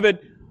church. Beloved,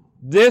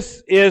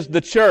 this is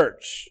the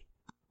church.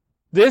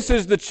 This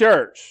is the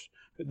church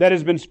that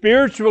has been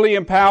spiritually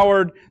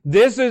empowered.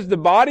 This is the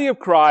body of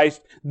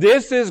Christ.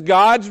 This is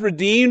God's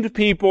redeemed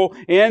people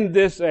in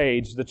this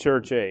age, the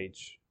church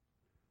age.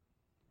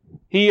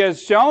 He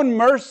has shown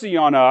mercy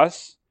on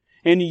us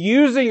in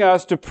using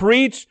us to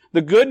preach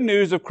the good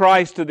news of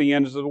Christ to the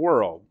ends of the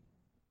world.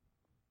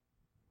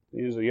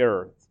 The ends of the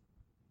earth.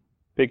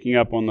 Picking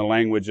up on the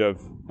language of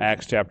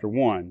Acts chapter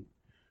 1.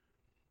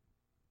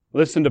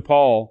 Listen to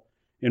Paul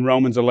in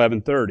Romans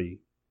 11:30.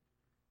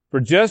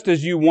 "For just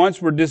as you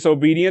once were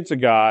disobedient to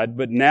God,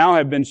 but now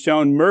have been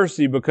shown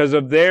mercy because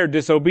of their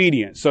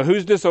disobedience." So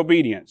whose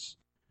disobedience?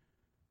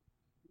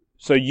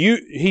 So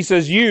he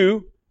says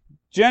you,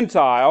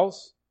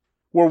 Gentiles,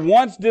 were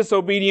once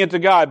disobedient to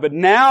God, but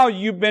now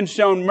you've been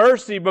shown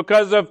mercy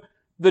because of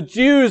the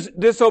Jews'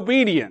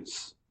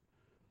 disobedience.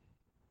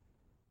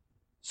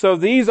 So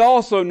these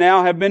also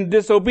now have been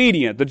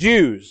disobedient, the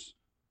Jews.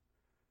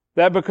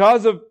 That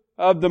because of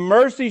the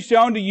mercy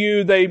shown to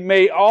you, they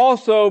may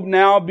also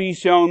now be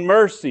shown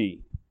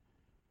mercy.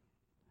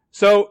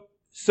 So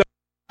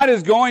God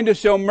is going to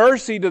show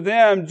mercy to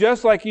them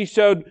just like He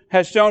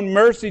has shown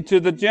mercy to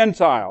the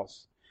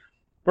Gentiles.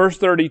 Verse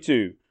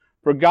 32.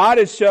 "For God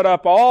has shut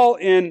up all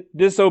in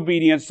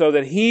disobedience so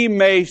that He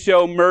may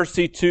show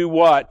mercy to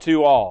what?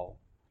 To all."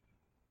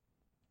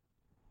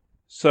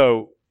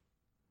 So,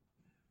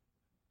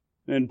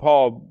 then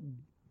Paul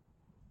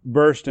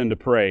burst into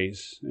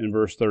praise in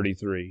verse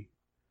 33.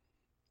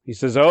 He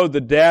says, "Oh, the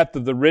depth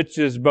of the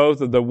riches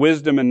both of the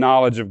wisdom and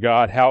knowledge of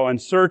God, how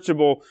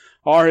unsearchable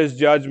are His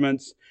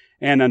judgments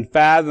and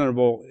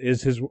unfathomable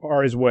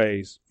are His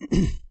ways."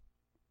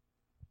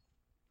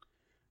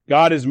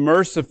 God is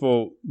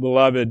merciful,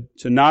 beloved,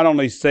 to not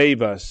only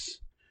save us,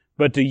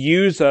 but to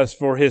use us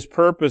for His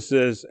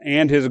purposes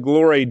and His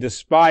glory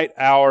despite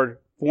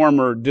our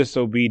former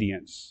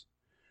disobedience.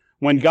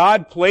 When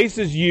God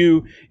places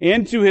you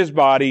into His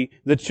body,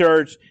 the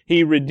church,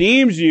 He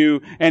redeems you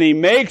and He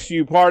makes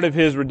you part of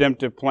His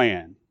redemptive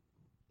plan.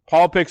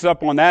 Paul picks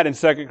up on that in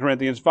 2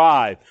 Corinthians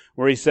 5,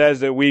 where he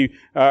says that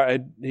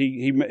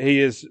He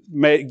has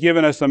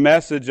given us a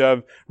message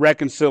of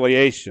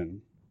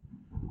reconciliation.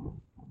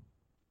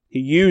 He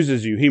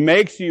uses you. He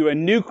makes you a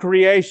new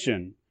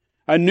creation,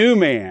 a new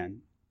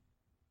man.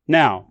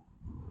 Now,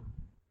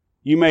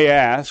 you may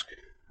ask,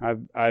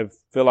 I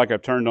feel like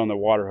I've turned on the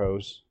water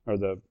hose, or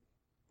the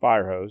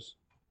fire hose.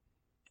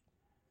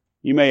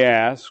 You may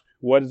ask,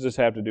 what does this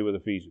have to do with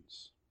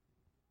Ephesians?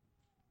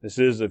 This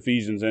is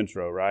Ephesians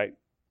intro, right?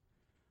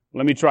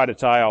 Let me try to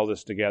tie all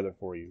this together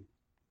for you.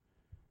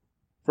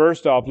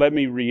 First off, let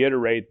me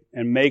reiterate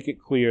and make it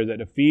clear that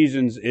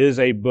Ephesians is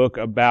a book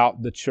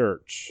about the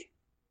church.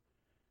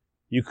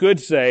 You could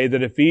say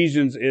that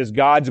Ephesians is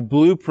God's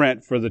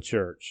blueprint for the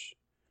church.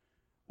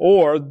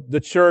 Or the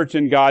church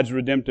in God's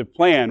redemptive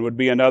plan would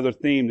be another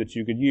theme that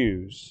you could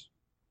use.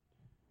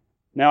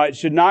 Now, it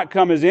should not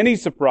come as any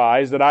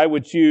surprise that I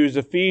would choose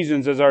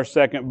Ephesians as our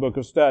second book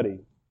of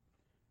study.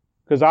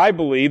 Because I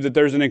believe that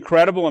there's an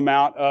incredible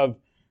amount of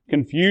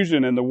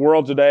confusion in the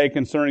world today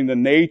concerning the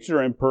nature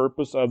and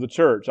purpose of the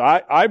church.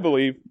 I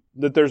believe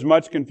that there's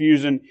much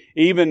confusion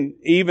even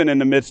in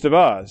the midst of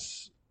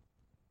us.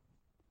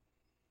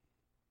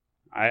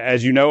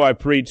 As you know, I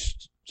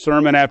preached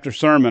sermon after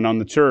sermon on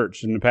the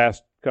church in the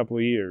past couple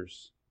of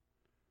years.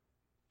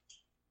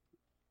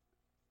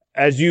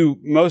 As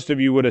most of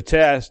you would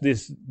attest,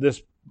 this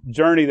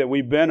journey that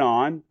we've been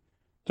on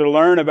to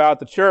learn about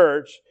the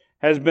church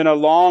has been a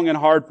long and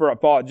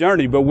hard-fought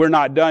journey, but we're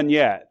not done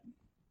yet.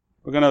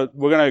 We're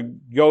gonna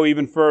go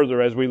even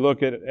further as we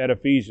look at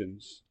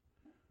Ephesians.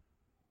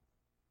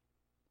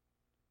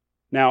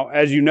 Now,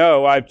 as you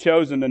know, I've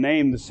chosen to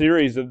name this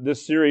series,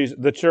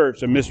 The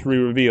Church, A Mystery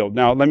Revealed.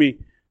 Now, let me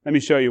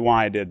show you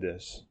why I did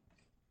this.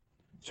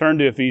 Turn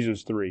to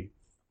Ephesians 3.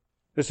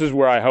 This is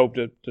where I hope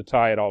to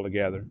tie it all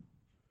together.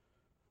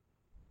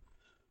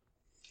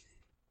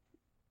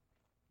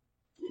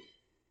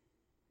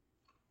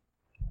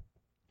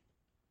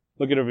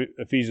 Look at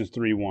Ephesians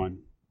 3:1.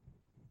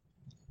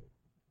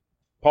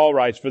 Paul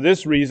writes, "For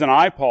this reason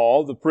I,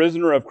 Paul, the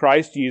prisoner of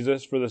Christ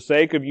Jesus, for the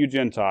sake of you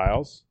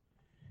Gentiles,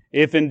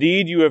 if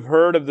indeed you have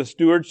heard of the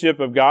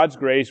stewardship of God's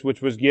grace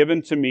which was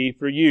given to me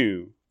for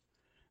you,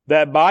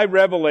 that by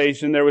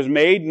revelation there was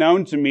made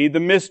known to me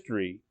the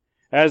mystery,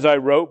 as I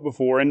wrote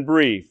before in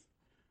brief,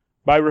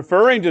 By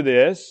referring to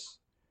this,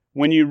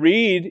 when you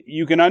read,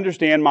 you can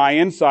understand my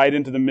insight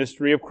into the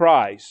mystery of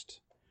Christ,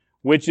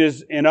 which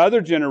in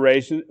other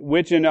generations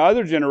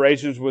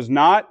was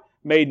not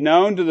made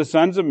known to the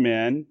sons of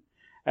men,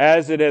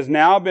 as it has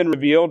now been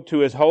revealed to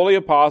his holy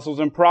apostles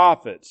and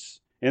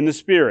prophets in the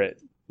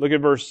Spirit. Look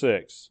at verse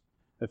 6,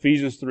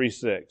 Ephesians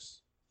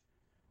 3:6.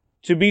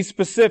 To be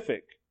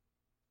specific,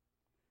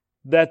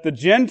 that the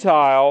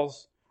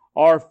Gentiles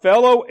are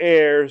fellow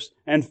heirs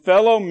and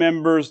fellow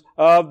members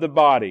of the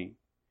body,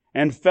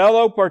 and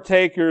fellow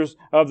partakers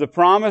of the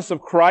promise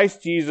of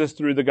Christ Jesus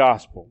through the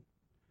gospel.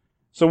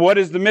 So what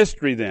is the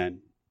mystery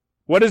then?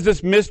 What is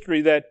this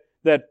mystery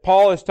that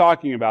Paul is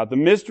talking about? The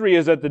mystery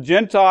is that the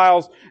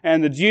Gentiles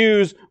and the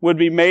Jews would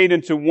be made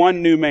into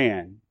one new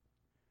man.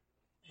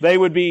 They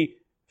would be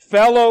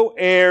fellow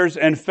heirs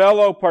and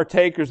fellow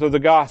partakers of the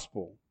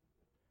gospel.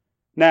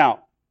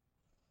 Now,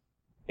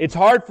 it's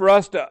hard for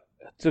us to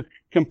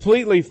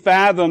completely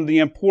fathom the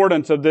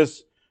importance of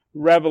this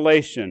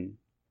revelation.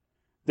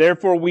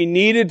 Therefore, we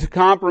needed to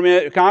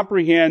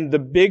comprehend the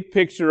big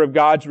picture of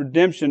God's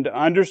redemption to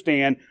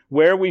understand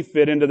where we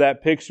fit into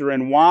that picture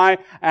and why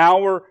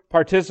our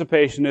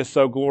participation is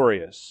so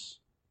glorious.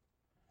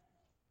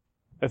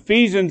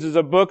 Ephesians is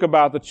a book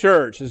about the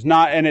church. It's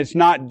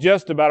not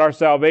just about our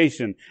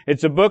salvation.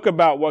 It's a book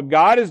about what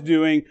God is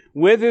doing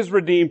with His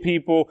redeemed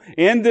people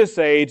in this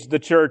age, the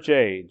church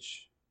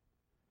age.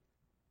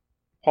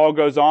 Paul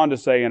goes on to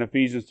say in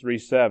Ephesians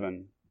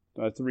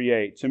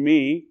 3:8, to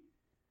me,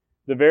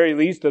 the very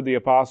least of the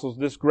apostles,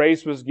 this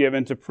grace was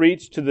given to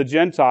preach to the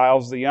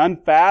Gentiles the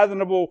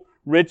unfathomable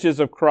riches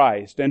of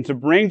Christ, and to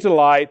bring to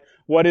light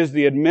what is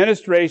the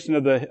administration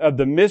of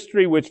the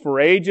mystery which for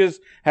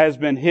ages has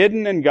been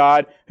hidden in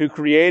God who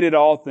created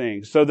all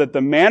things, so that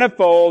the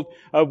manifold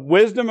of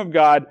wisdom of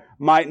God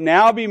might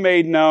now be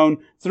made known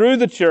through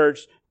the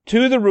church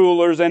to the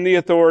rulers and the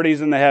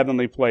authorities in the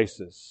heavenly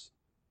places.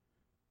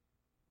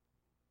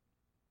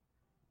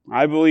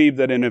 I believe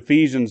that in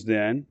Ephesians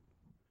then,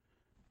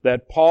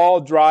 that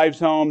Paul drives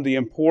home the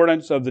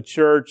importance of the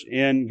church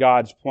in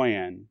God's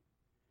plan.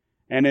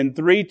 And in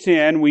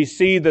 3:10, we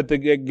see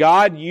that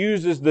God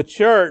uses the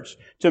church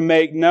to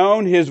make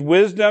known His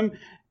wisdom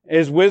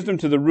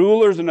to the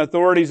rulers and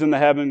authorities in the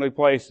heavenly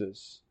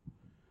places.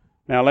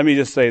 Now, let me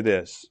just say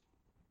this.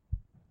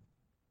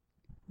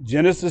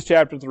 Genesis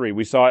chapter 3,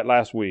 we saw it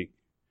last week.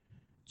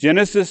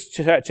 Genesis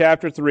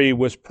chapter 3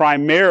 was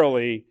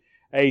primarily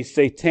a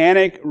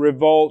satanic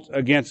revolt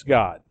against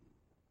God.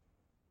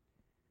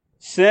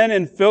 Sin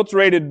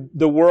infiltrated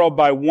the world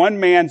by one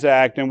man's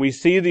act, and we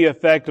see the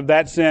effect of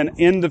that sin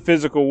in the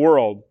physical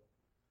world.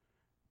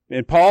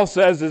 And Paul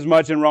says as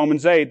much in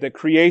Romans 8, that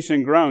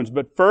creation groans.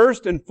 But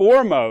first and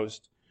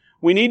foremost,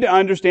 we need to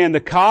understand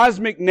the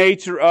cosmic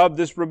nature of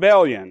this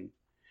rebellion.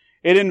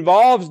 It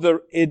involves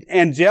the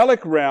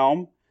angelic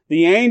realm,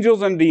 the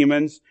angels and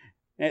demons,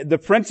 the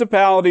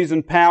principalities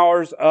and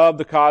powers of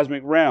the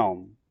cosmic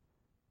realm.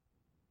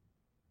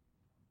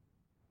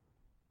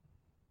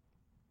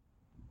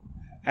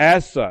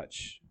 As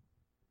such,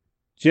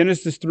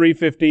 Genesis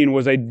 3:15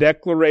 was a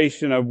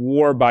declaration of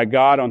war by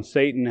God on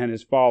Satan and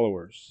his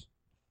followers.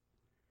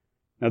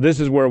 Now this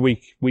is where we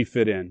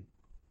fit in.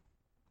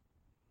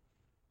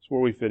 It's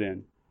where we fit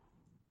in.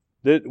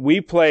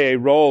 We play a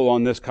role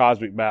on this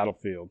cosmic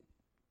battlefield.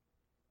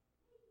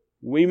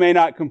 We may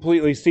not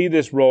completely see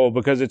this role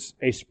because it's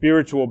a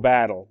spiritual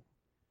battle.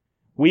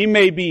 We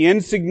may be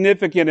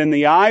insignificant in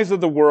the eyes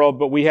of the world,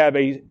 but we have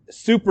a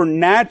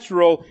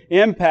supernatural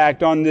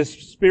impact on this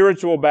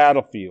spiritual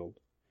battlefield.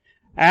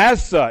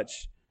 As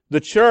such,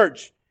 the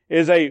church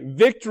is a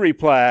victory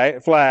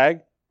flag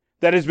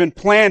that has been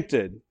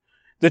planted.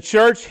 The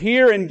church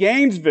here in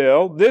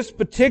Gainesville, this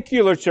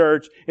particular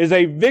church, is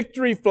a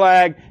victory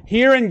flag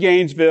here in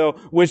Gainesville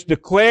which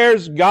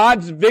declares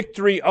God's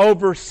victory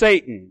over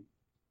Satan.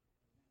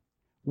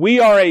 We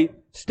are a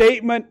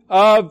statement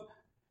of,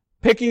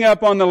 picking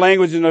up on the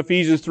language in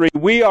Ephesians 3,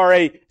 we are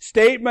a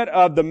statement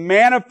of the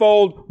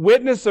manifold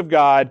witness of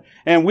God,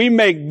 and we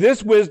make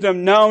this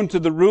wisdom known to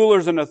the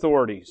rulers and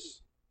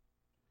authorities.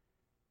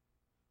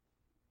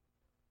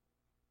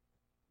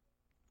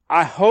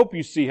 I hope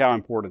you see how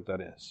important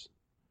that is.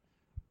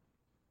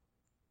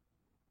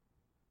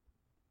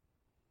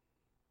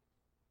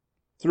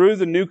 Through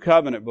the new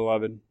covenant,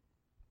 beloved,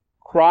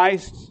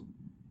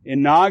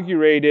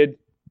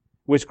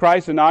 which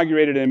Christ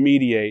inaugurated and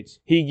mediates,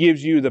 He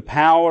gives you the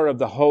power of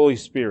the Holy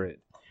Spirit.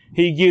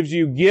 He gives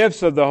you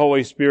gifts of the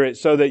Holy Spirit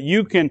so that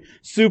you can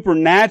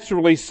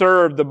supernaturally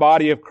serve the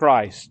body of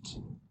Christ.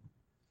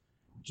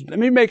 Let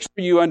me make sure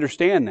you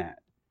understand that.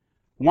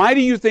 Why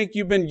do you think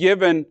you've been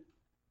given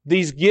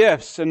these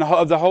gifts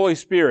of the Holy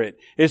Spirit?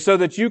 It's so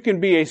that you can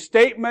be a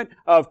statement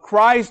of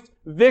Christ's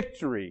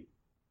victory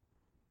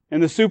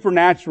in the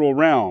supernatural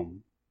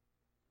realm.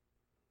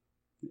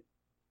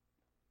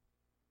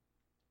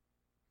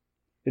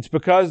 It's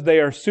because they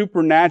are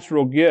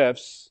supernatural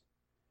gifts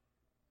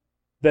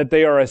that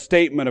they are a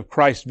statement of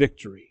Christ's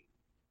victory.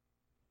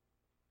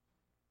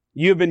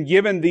 You've been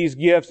given these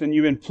gifts and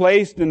you've been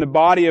placed in the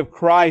body of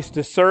Christ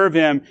to serve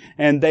Him,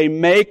 and they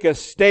make a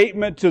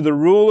statement to the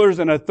rulers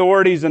and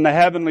authorities in the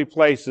heavenly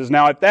places.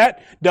 Now, if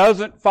that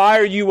doesn't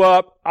fire you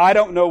up, I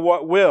don't know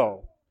what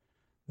will.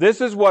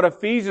 This is what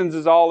Ephesians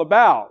is all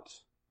about.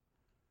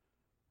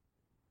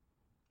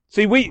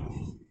 See, we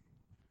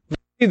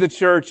see the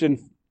church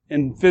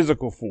in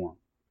physical form.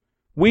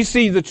 We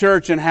see the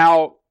church in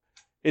how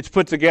it's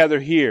put together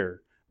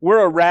here.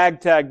 We're a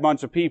ragtag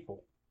bunch of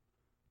people.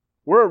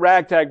 We're a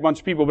ragtag bunch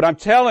of people, but I'm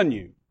telling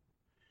you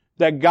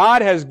that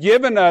God has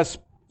given us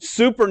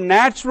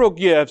supernatural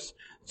gifts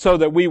so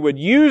that we would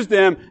use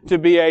them to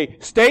be a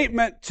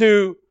statement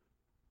to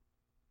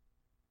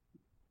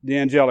the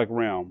angelic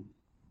realm.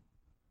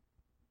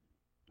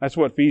 That's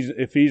what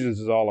Ephesians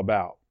is all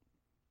about.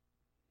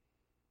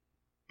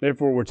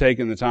 Therefore, we're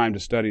taking the time to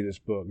study this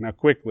book. Now,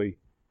 quickly,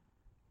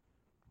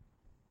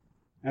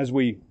 as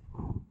we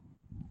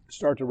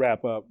start to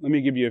wrap up, let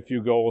me give you a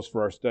few goals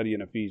for our study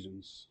in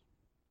Ephesians.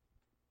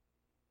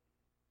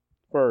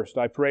 First,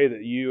 I pray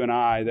that you and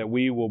I, that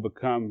we will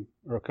come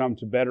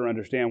to better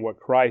understand what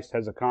Christ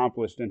has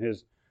accomplished in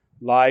His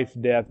life,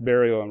 death,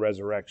 burial, and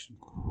resurrection.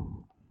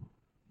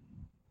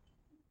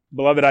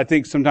 Beloved, I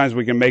think sometimes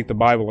we can make the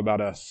Bible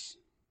about us.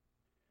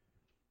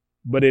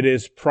 But it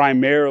is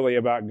primarily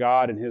about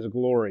God and His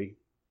glory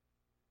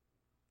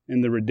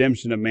and the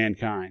redemption of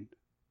mankind.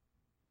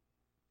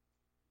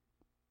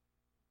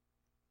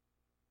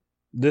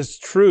 This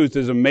truth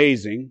is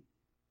amazing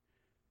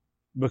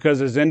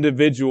because as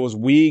individuals,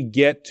 we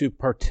get to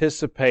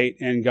participate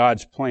in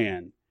God's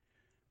plan.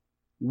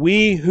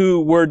 We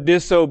who were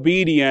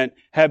disobedient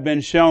have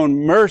been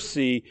shown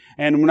mercy,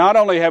 and not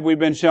only have we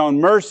been shown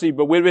mercy,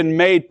 but we've been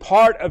made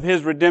part of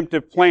His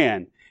redemptive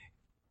plan.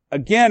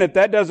 Again, if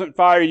that doesn't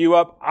fire you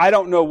up, I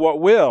don't know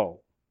what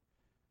will.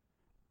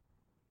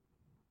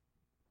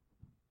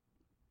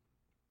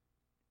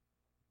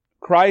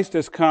 Christ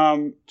has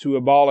come to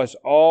abolish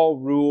all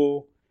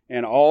rule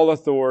and all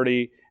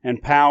authority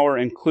and power,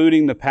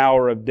 including the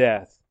power of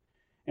death.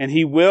 And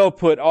He will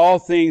put all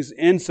things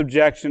in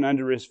subjection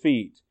under His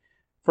feet.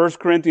 1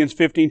 Corinthians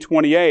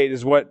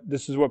 15:28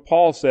 this is what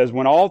Paul says.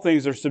 When all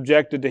things are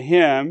subjected to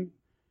Him,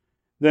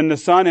 then the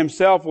Son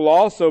Himself will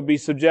also be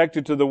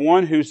subjected to the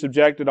one who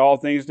subjected all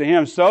things to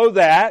Him, so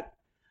that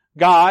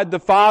God the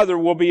Father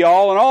will be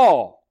all in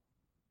all.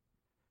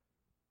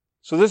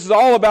 So this is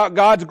all about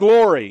God's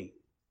glory.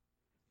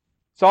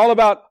 It's all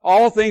about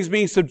all things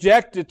being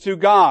subjected to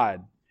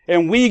God.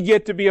 And we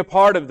get to be a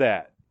part of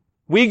that.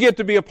 We get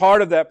to be a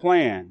part of that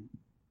plan.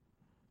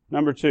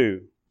 Number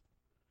 2,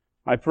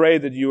 I pray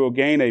that you will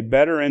gain a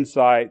better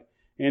insight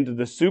into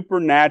the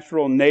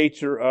supernatural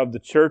nature of the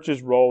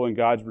church's role in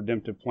God's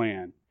redemptive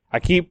plan. I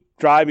keep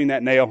driving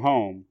that nail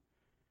home.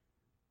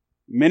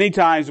 Many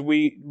times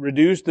we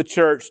reduce the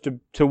church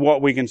to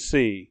what we can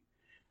see.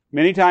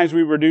 Many times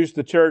we reduce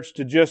the church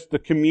to just the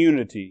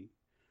community.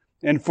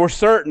 And for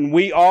certain,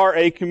 we are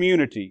a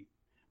community.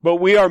 But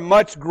we are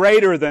much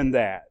greater than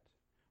that.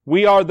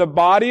 We are the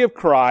body of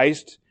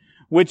Christ,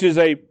 which is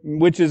a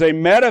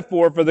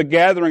metaphor for the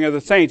gathering of the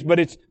saints. But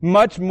it's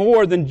much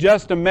more than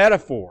just a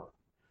metaphor.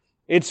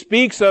 It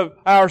speaks of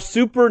our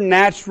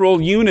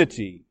supernatural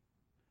unity.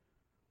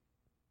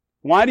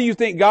 Why do you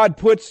think God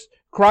puts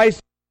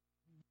Christ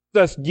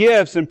us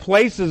gifts and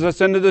places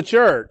us into the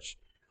church?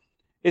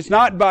 It's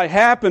not by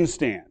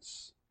happenstance.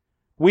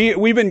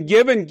 We've been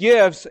given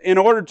gifts in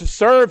order to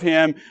serve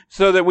Him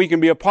so that we can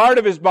be a part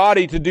of His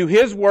body to do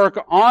His work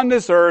on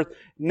this earth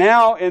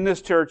now in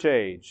this church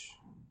age.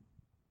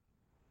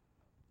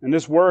 And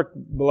this work,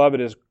 beloved,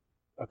 is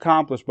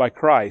accomplished by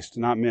Christ,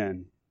 not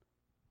men.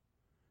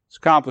 It's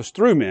accomplished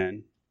through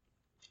men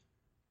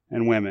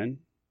and women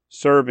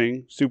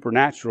serving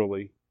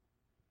supernaturally.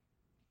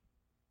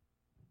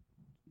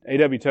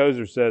 A.W.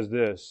 Tozer says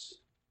this: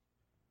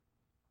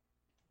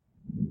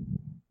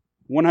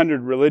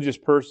 100 religious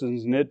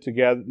persons knit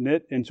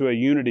into a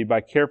unity by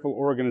careful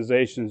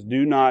organization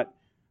do not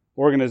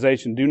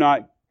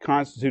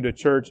constitute a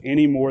church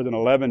any more than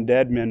 11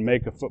 dead men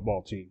make a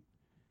football team.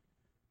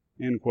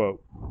 End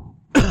quote.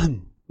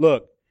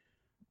 Look,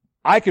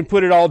 I can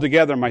put it all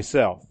together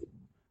myself.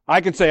 I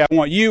can say, I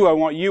want you, I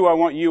want you, I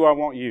want you, I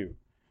want you.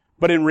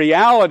 But in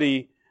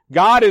reality,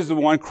 God is the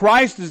one,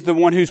 Christ is the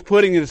one who's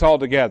putting this all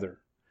together.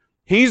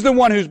 He's the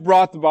one who's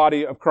brought the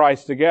body of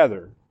Christ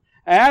together.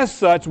 As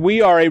such,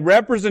 we are a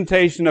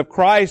representation of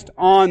Christ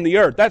on the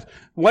earth.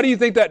 What do you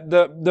think that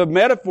the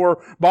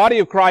metaphor body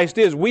of Christ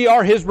is? We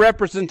are His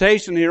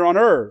representation here on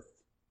earth.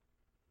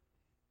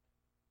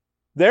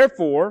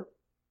 Therefore,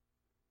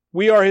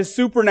 we are His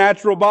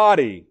supernatural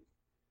body,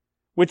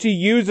 which He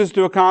uses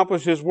to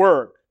accomplish His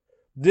work.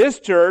 This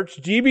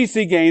church,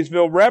 GBC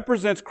Gainesville,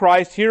 represents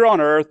Christ here on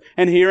earth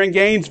and here in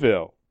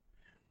Gainesville.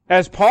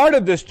 As part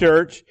of this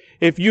church,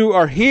 if you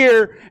are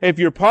here, if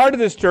you're part of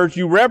this church,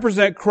 you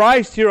represent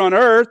Christ here on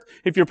earth.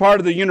 If you're part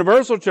of the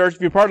Universal Church,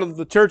 if you're part of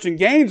the church in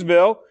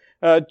Gainesville,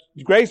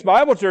 Grace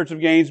Bible Church of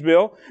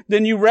Gainesville,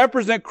 then you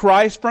represent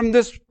Christ from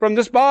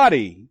this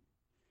body.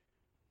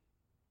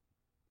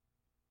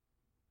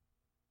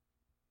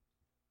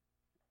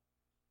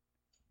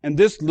 And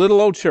this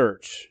little old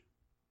church,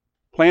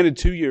 planted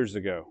 2 years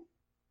ago,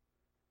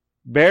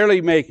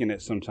 barely making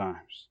it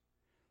sometimes,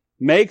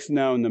 makes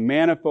known the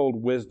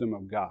manifold wisdom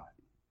of God.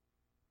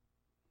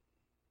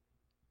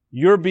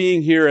 Your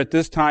being here at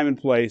this time and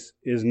place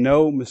is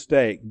no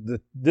mistake.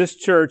 This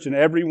church and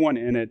everyone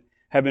in it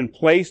have been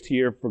placed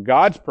here for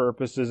God's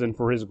purposes and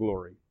for His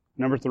glory.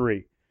 Number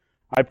 3,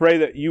 I pray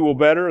that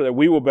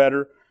we will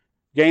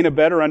gain a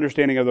better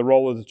understanding of the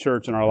role of the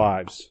church in our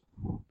lives.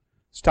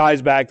 This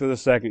ties back to the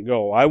second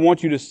goal. I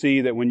want you to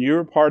see that when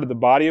you're part of the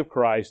body of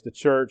Christ, the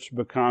church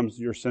becomes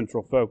your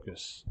central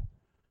focus.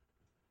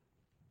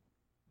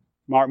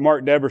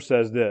 Mark Dever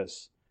says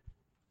this: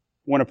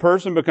 when a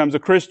person becomes a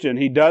Christian,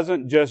 he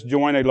doesn't just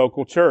join a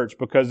local church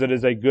because it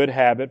is a good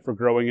habit for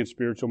growing in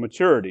spiritual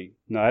maturity.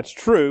 Now, that's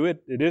true.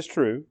 It is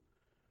true.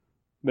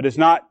 But it's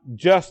not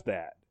just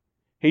that.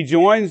 He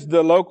joins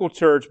the local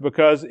church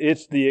because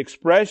it's the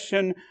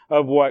expression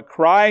of what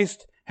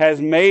Christ has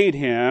made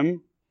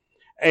him,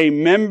 a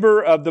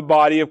member of the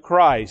body of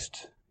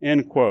Christ.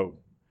 End quote.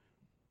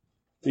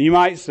 You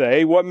might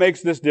say, what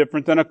makes this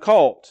different than a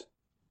cult?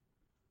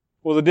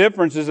 Well, the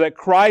difference is that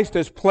Christ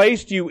has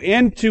placed you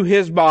into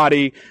His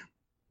body.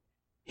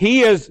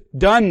 He has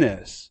done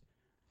this.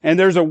 And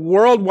there's a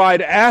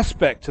worldwide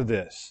aspect to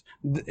this.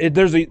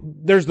 There's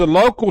the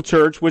local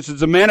church, which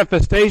is a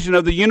manifestation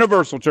of the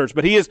universal church.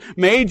 But He has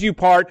made you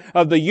part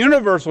of the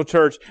universal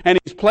church, and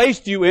He's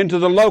placed you into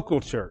the local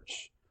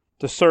church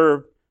to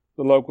serve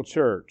the local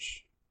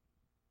church.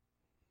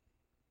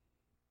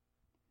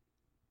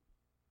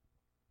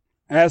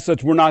 As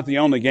such, we're not the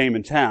only game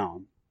in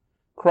town.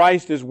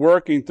 Christ is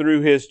working through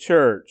His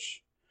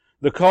church.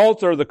 The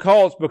cults are the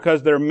cults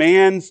because they're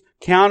man's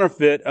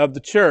counterfeit of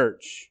the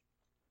church.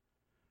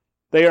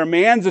 They are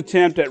man's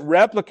attempt at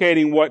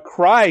replicating what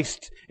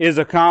Christ is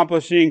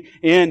accomplishing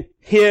in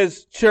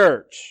His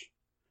church.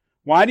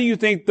 Why do you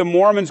think the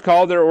Mormons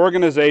call their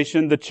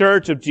organization the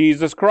Church of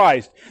Jesus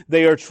Christ?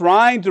 They are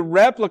trying to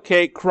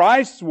replicate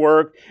Christ's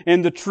work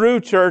in the true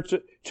church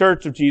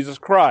of Jesus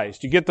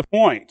Christ. You get the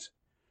point?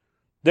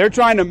 They're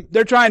trying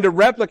to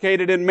replicate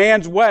it in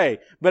man's way,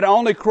 but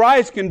only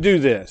Christ can do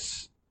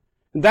this.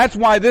 And that's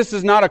why this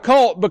is not a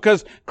cult,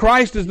 because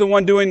Christ is the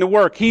one doing the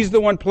work. He's the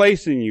one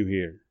placing you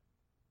here.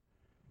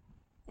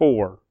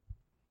 4,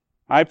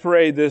 I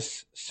pray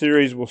this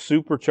series will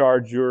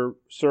supercharge your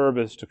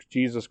service to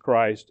Jesus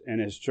Christ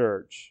and His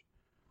church.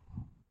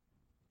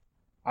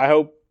 I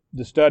hope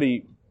the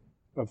study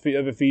of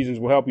Ephesians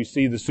will help you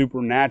see the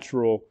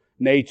supernatural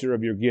nature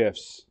of your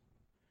gifts.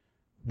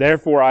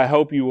 Therefore, I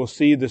hope you will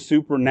see the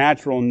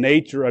supernatural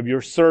nature of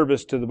your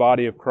service to the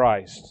body of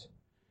Christ.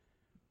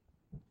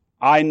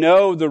 I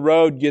know the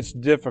road gets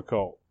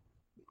difficult.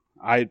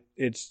 I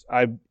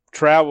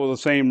travel the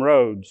same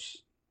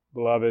roads,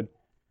 beloved,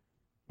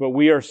 but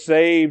we are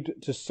saved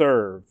to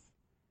serve.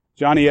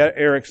 Johnny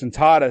Erickson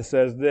Tada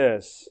says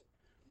this: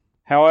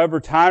 however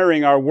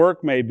tiring our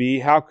work may be,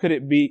 how could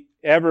it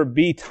ever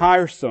be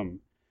tiresome?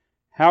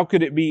 How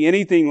could it be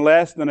anything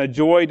less than a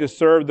joy to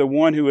serve the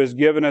one who has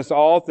given us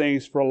all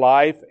things for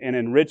life and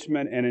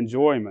enrichment and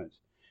enjoyment?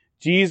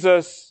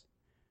 Jesus,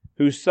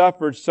 who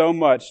suffered so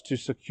much to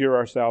secure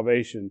our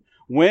salvation.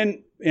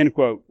 When, end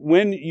quote,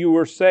 when you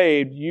were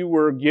saved, you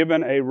were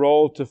given a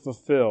role to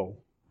fulfill.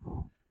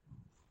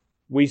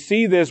 We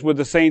see this with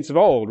the saints of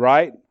old,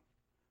 right?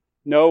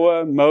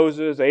 Noah,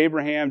 Moses,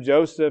 Abraham,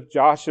 Joseph,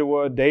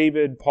 Joshua,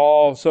 David,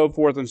 Paul, so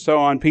forth and so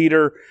on,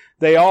 Peter.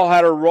 They all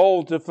had a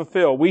role to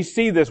fulfill. We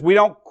see this. We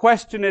don't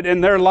question it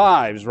in their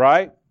lives,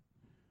 right?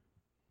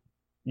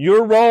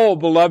 Your role,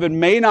 beloved,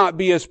 may not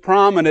be as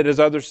prominent as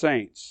other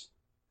saints,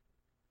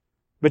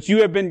 but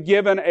you have been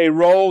given a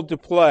role to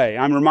play.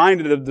 I'm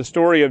reminded of the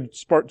story of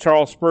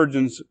Charles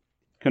Spurgeon's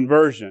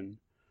conversion.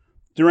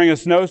 During a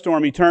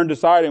snowstorm, he turned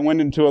aside and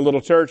went into a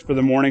little church for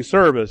the morning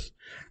service.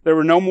 There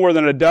were no more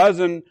than a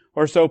dozen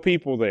or so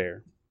people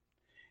there.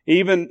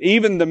 Even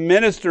the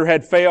minister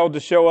had failed to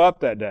show up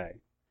that day.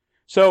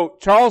 So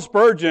Charles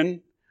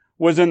Spurgeon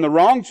was in the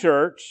wrong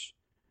church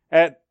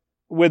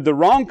with the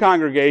wrong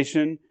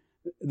congregation,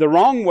 the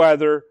wrong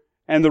weather,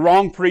 and the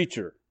wrong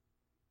preacher.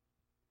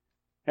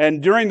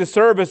 And during the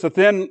service, a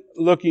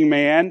thin-looking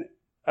man,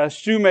 a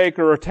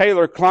shoemaker or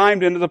tailor,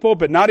 climbed into the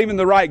pulpit. Not even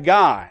the right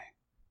guy.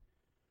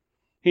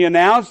 He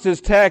announced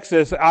his text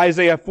as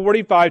Isaiah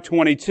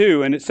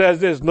 45:22, and it says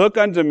this: "Look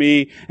unto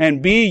me,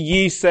 and be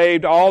ye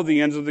saved all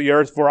the ends of the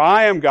earth, for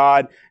I am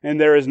God, and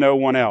there is no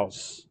one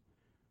else."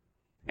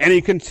 And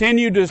he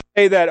continued to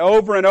say that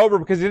over and over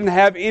because he didn't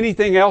have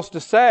anything else to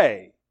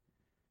say.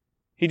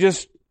 He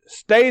just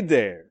stayed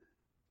there.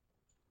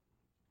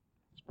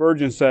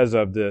 Spurgeon says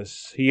of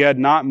this, he had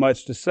not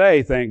much to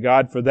say, thank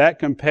God, for that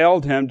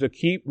compelled him to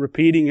keep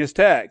repeating his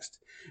text.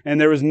 And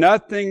there was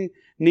nothing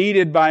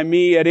needed by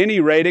me at any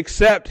rate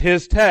except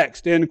his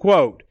text, end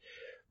quote.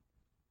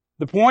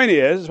 The point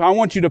is, I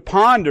want you to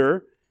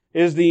ponder,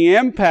 is the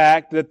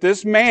impact that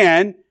this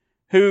man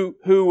who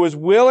was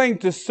willing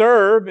to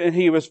serve, and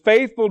he was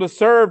faithful to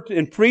serve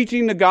in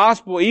preaching the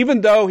gospel,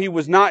 even though he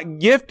was not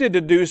gifted to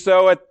do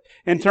so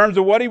in terms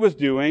of what he was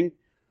doing,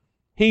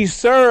 he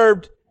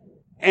served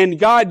And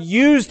God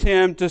used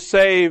him to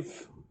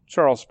save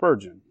Charles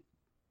Spurgeon.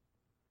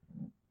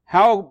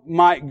 How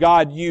might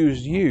God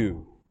use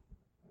you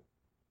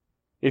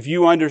if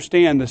you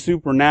understand the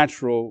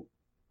supernatural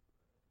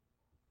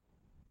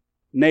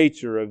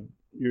nature of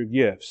your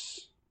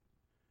gifts?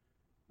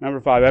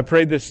 Number 5, I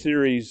pray this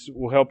series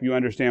will help you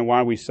understand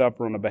why we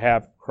suffer on the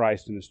behalf of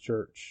Christ and His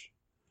church.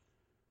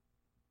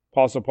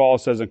 Apostle Paul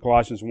says in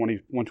Colossians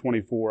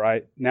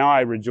 1:24, Now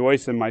I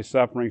rejoice in my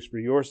sufferings for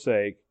your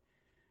sake,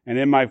 and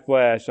in my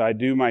flesh I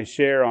do my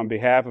share on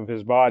behalf of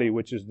His body,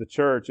 which is the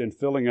church, in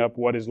filling up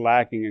what is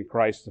lacking in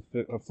Christ's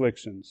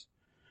afflictions.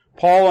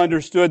 Paul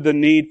understood the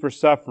need for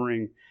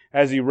suffering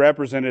as he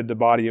represented the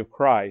body of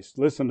Christ.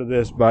 Listen to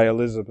this by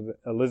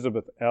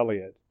Elizabeth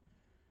Elliot.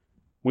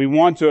 We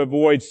want to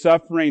avoid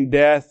suffering,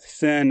 death,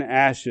 sin,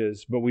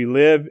 ashes, but we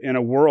live in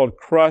a world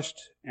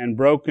crushed and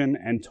broken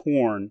and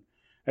torn,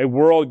 a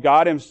world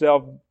God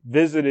Himself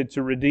visited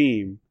to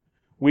redeem.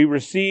 We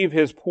receive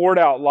His poured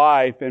out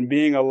life, and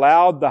being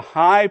allowed the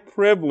high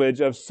privilege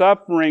of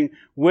suffering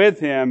with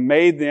Him,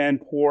 may then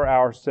pour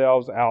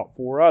ourselves out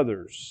for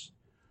others.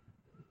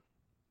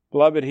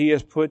 Beloved, He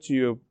has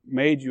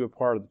made you a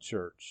part of the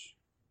church.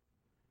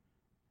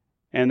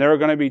 And there are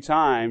going to be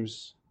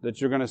times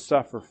that you're going to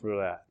suffer for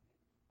that.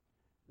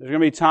 There's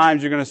going to be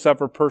times you're going to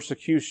suffer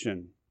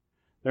persecution.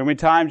 There are going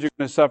to be times you're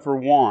going to suffer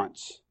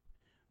wants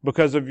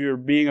because of your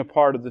being a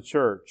part of the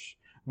church.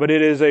 But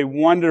it is a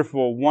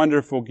wonderful,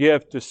 wonderful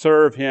gift to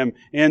serve Him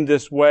in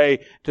this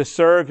way, to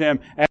serve Him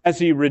as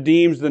He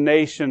redeems the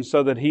nation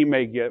so that He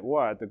may get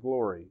what? The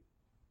glory.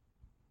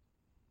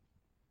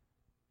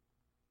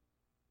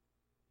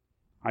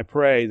 I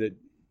pray that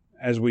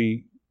as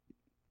we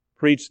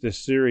preach this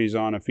series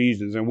on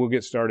Ephesians, and we'll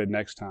get started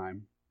next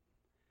time,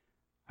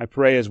 I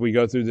pray as we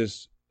go through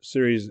this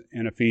series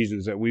in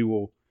Ephesians that we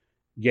will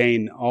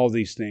gain all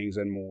these things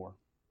and more.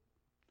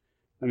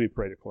 Let me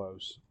pray to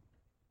close.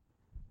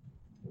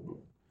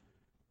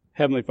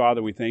 Heavenly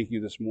Father, we thank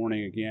You this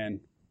morning again.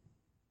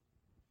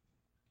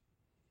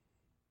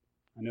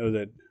 I know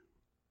that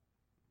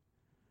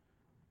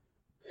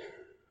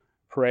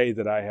pray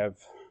that I have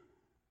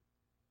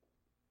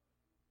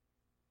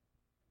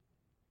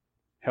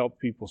helped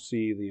people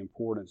see the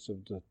importance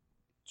of the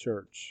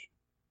church.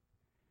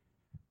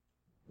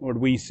 Lord,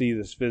 we see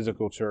this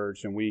physical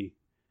church and we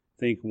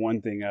think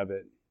one thing of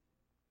it.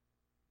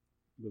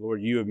 But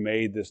Lord, You have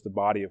made this the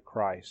body of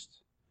Christ.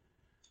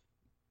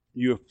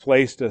 You have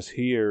placed us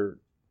here,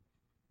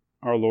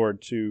 our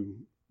Lord, to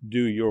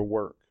do Your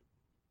work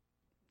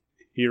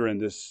here in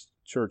this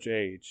church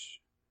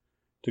age,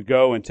 to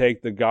go and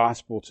take the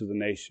gospel to the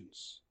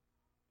nations,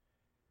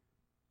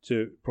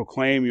 to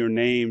proclaim Your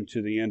name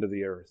to the end of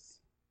the earth.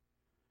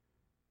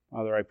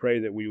 Father, I pray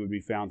that we would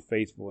be found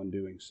faithful in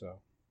doing so.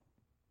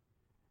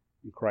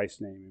 In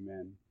Christ's name,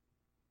 amen.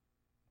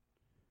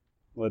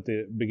 Well, at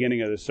the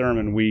beginning of the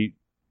sermon, we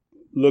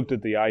looked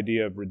at the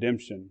idea of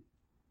redemption.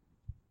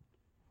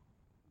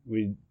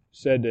 We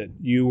said that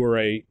you were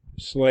a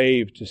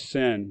slave to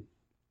sin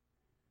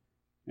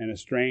and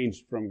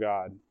estranged from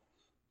God.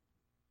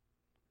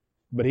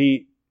 But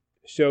He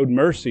showed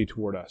mercy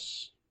toward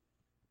us.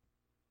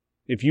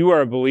 If you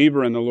are a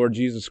believer in the Lord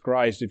Jesus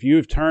Christ, if you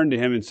have turned to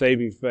Him in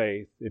saving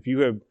faith, if you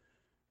have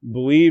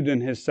believed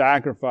in His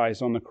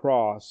sacrifice on the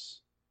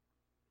cross,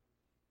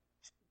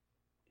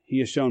 He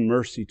has shown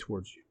mercy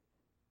towards you.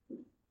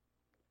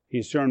 He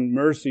has shown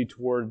mercy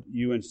toward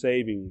you in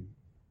saving you.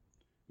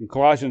 In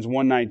Colossians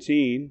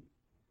 1:19,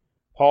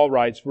 Paul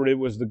writes, For it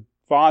was the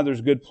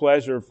Father's good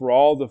pleasure for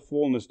all the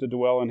fullness to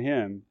dwell in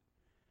Him,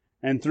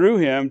 and through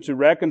Him to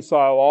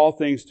reconcile all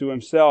things to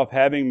Himself,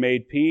 having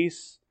made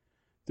peace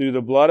through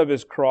the blood of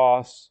His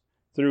cross.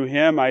 Through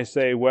Him, I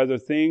say, whether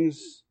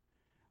things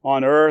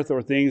on earth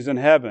or things in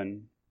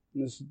heaven.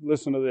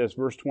 Listen to this,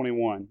 verse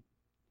 21.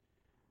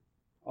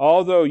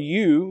 Although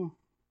you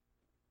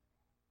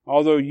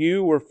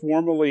were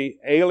formerly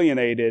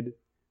alienated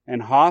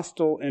and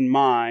hostile in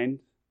mind,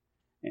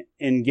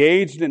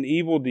 engaged in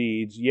evil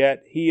deeds,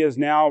 yet He has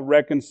now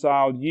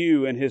reconciled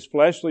you in His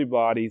fleshly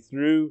body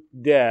through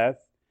death,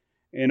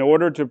 in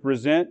order to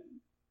present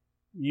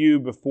you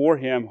before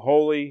Him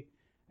holy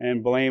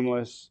and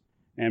blameless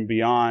and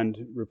beyond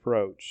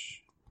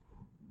reproach.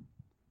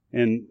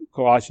 In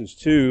Colossians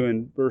 2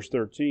 and verse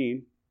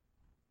 13,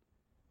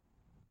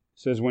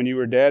 says, when you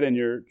were dead in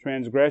your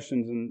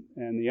transgressions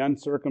and the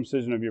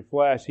uncircumcision of your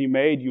flesh, He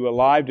made you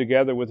alive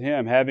together with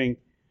Him, having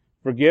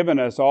forgiven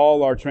us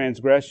all our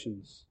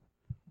transgressions,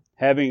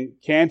 having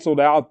canceled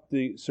out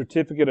the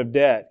certificate of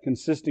debt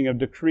consisting of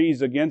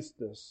decrees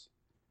against us,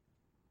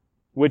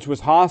 which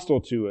was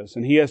hostile to us,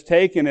 and He has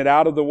taken it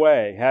out of the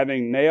way,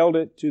 having nailed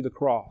it to the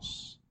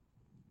cross.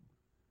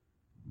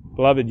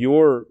 Beloved,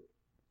 your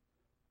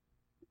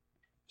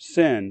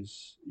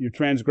sins, your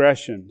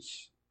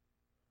transgressions,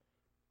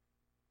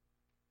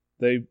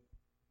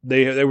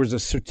 there was a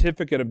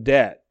certificate of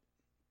debt,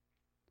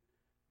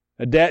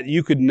 a debt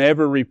you could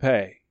never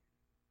repay.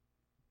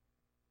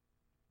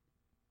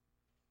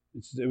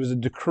 It was a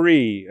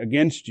decree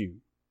against you.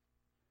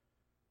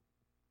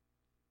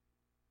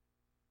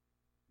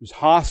 was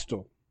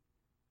hostile.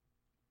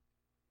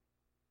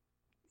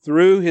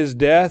 Through His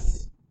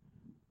death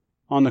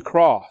on the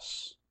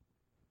cross,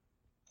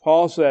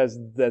 Paul says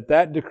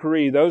that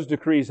decree, those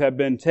decrees have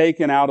been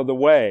taken out of the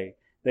way.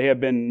 They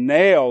have been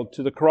nailed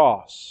to the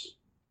cross.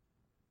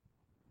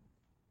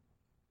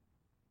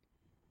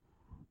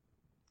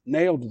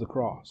 Nailed to the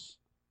cross.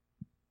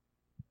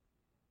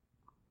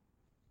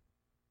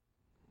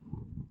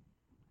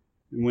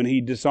 And when He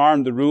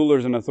disarmed the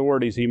rulers and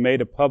authorities, He made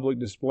a public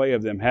display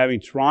of them,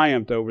 having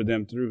triumphed over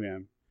them through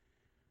Him.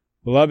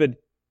 Beloved,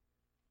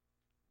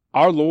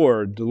 our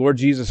Lord, the Lord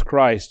Jesus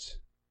Christ,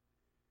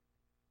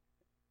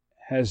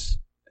 is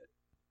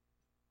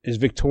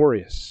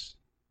victorious.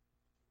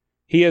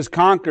 He has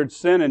conquered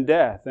sin and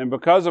death, and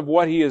because of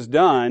what He has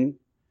done,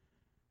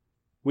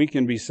 we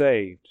can be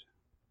saved.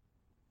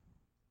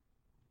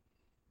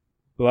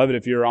 Beloved,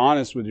 if you're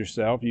honest with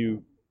yourself,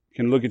 you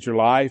can look at your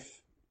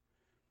life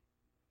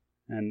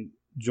and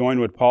join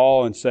with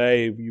Paul and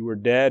say you were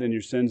dead in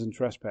your sins and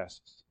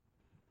trespasses.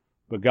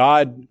 But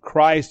God,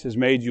 Christ, has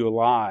made you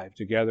alive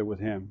together with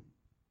Him.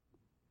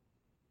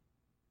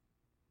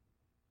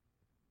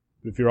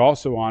 But if you're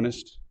also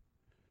honest,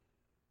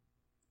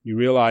 you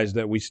realize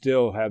that we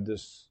still have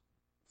this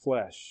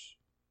flesh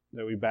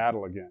that we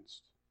battle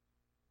against.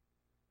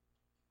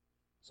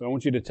 So I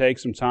want you to take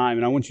some time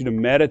and I want you to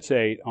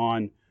meditate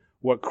on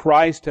what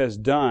Christ has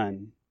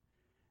done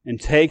in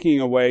taking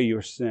away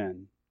your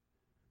sin.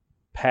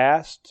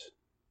 Past,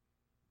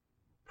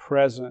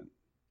 present,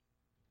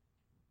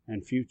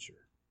 and future.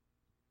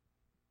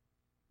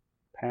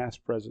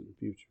 Past, present, and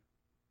future.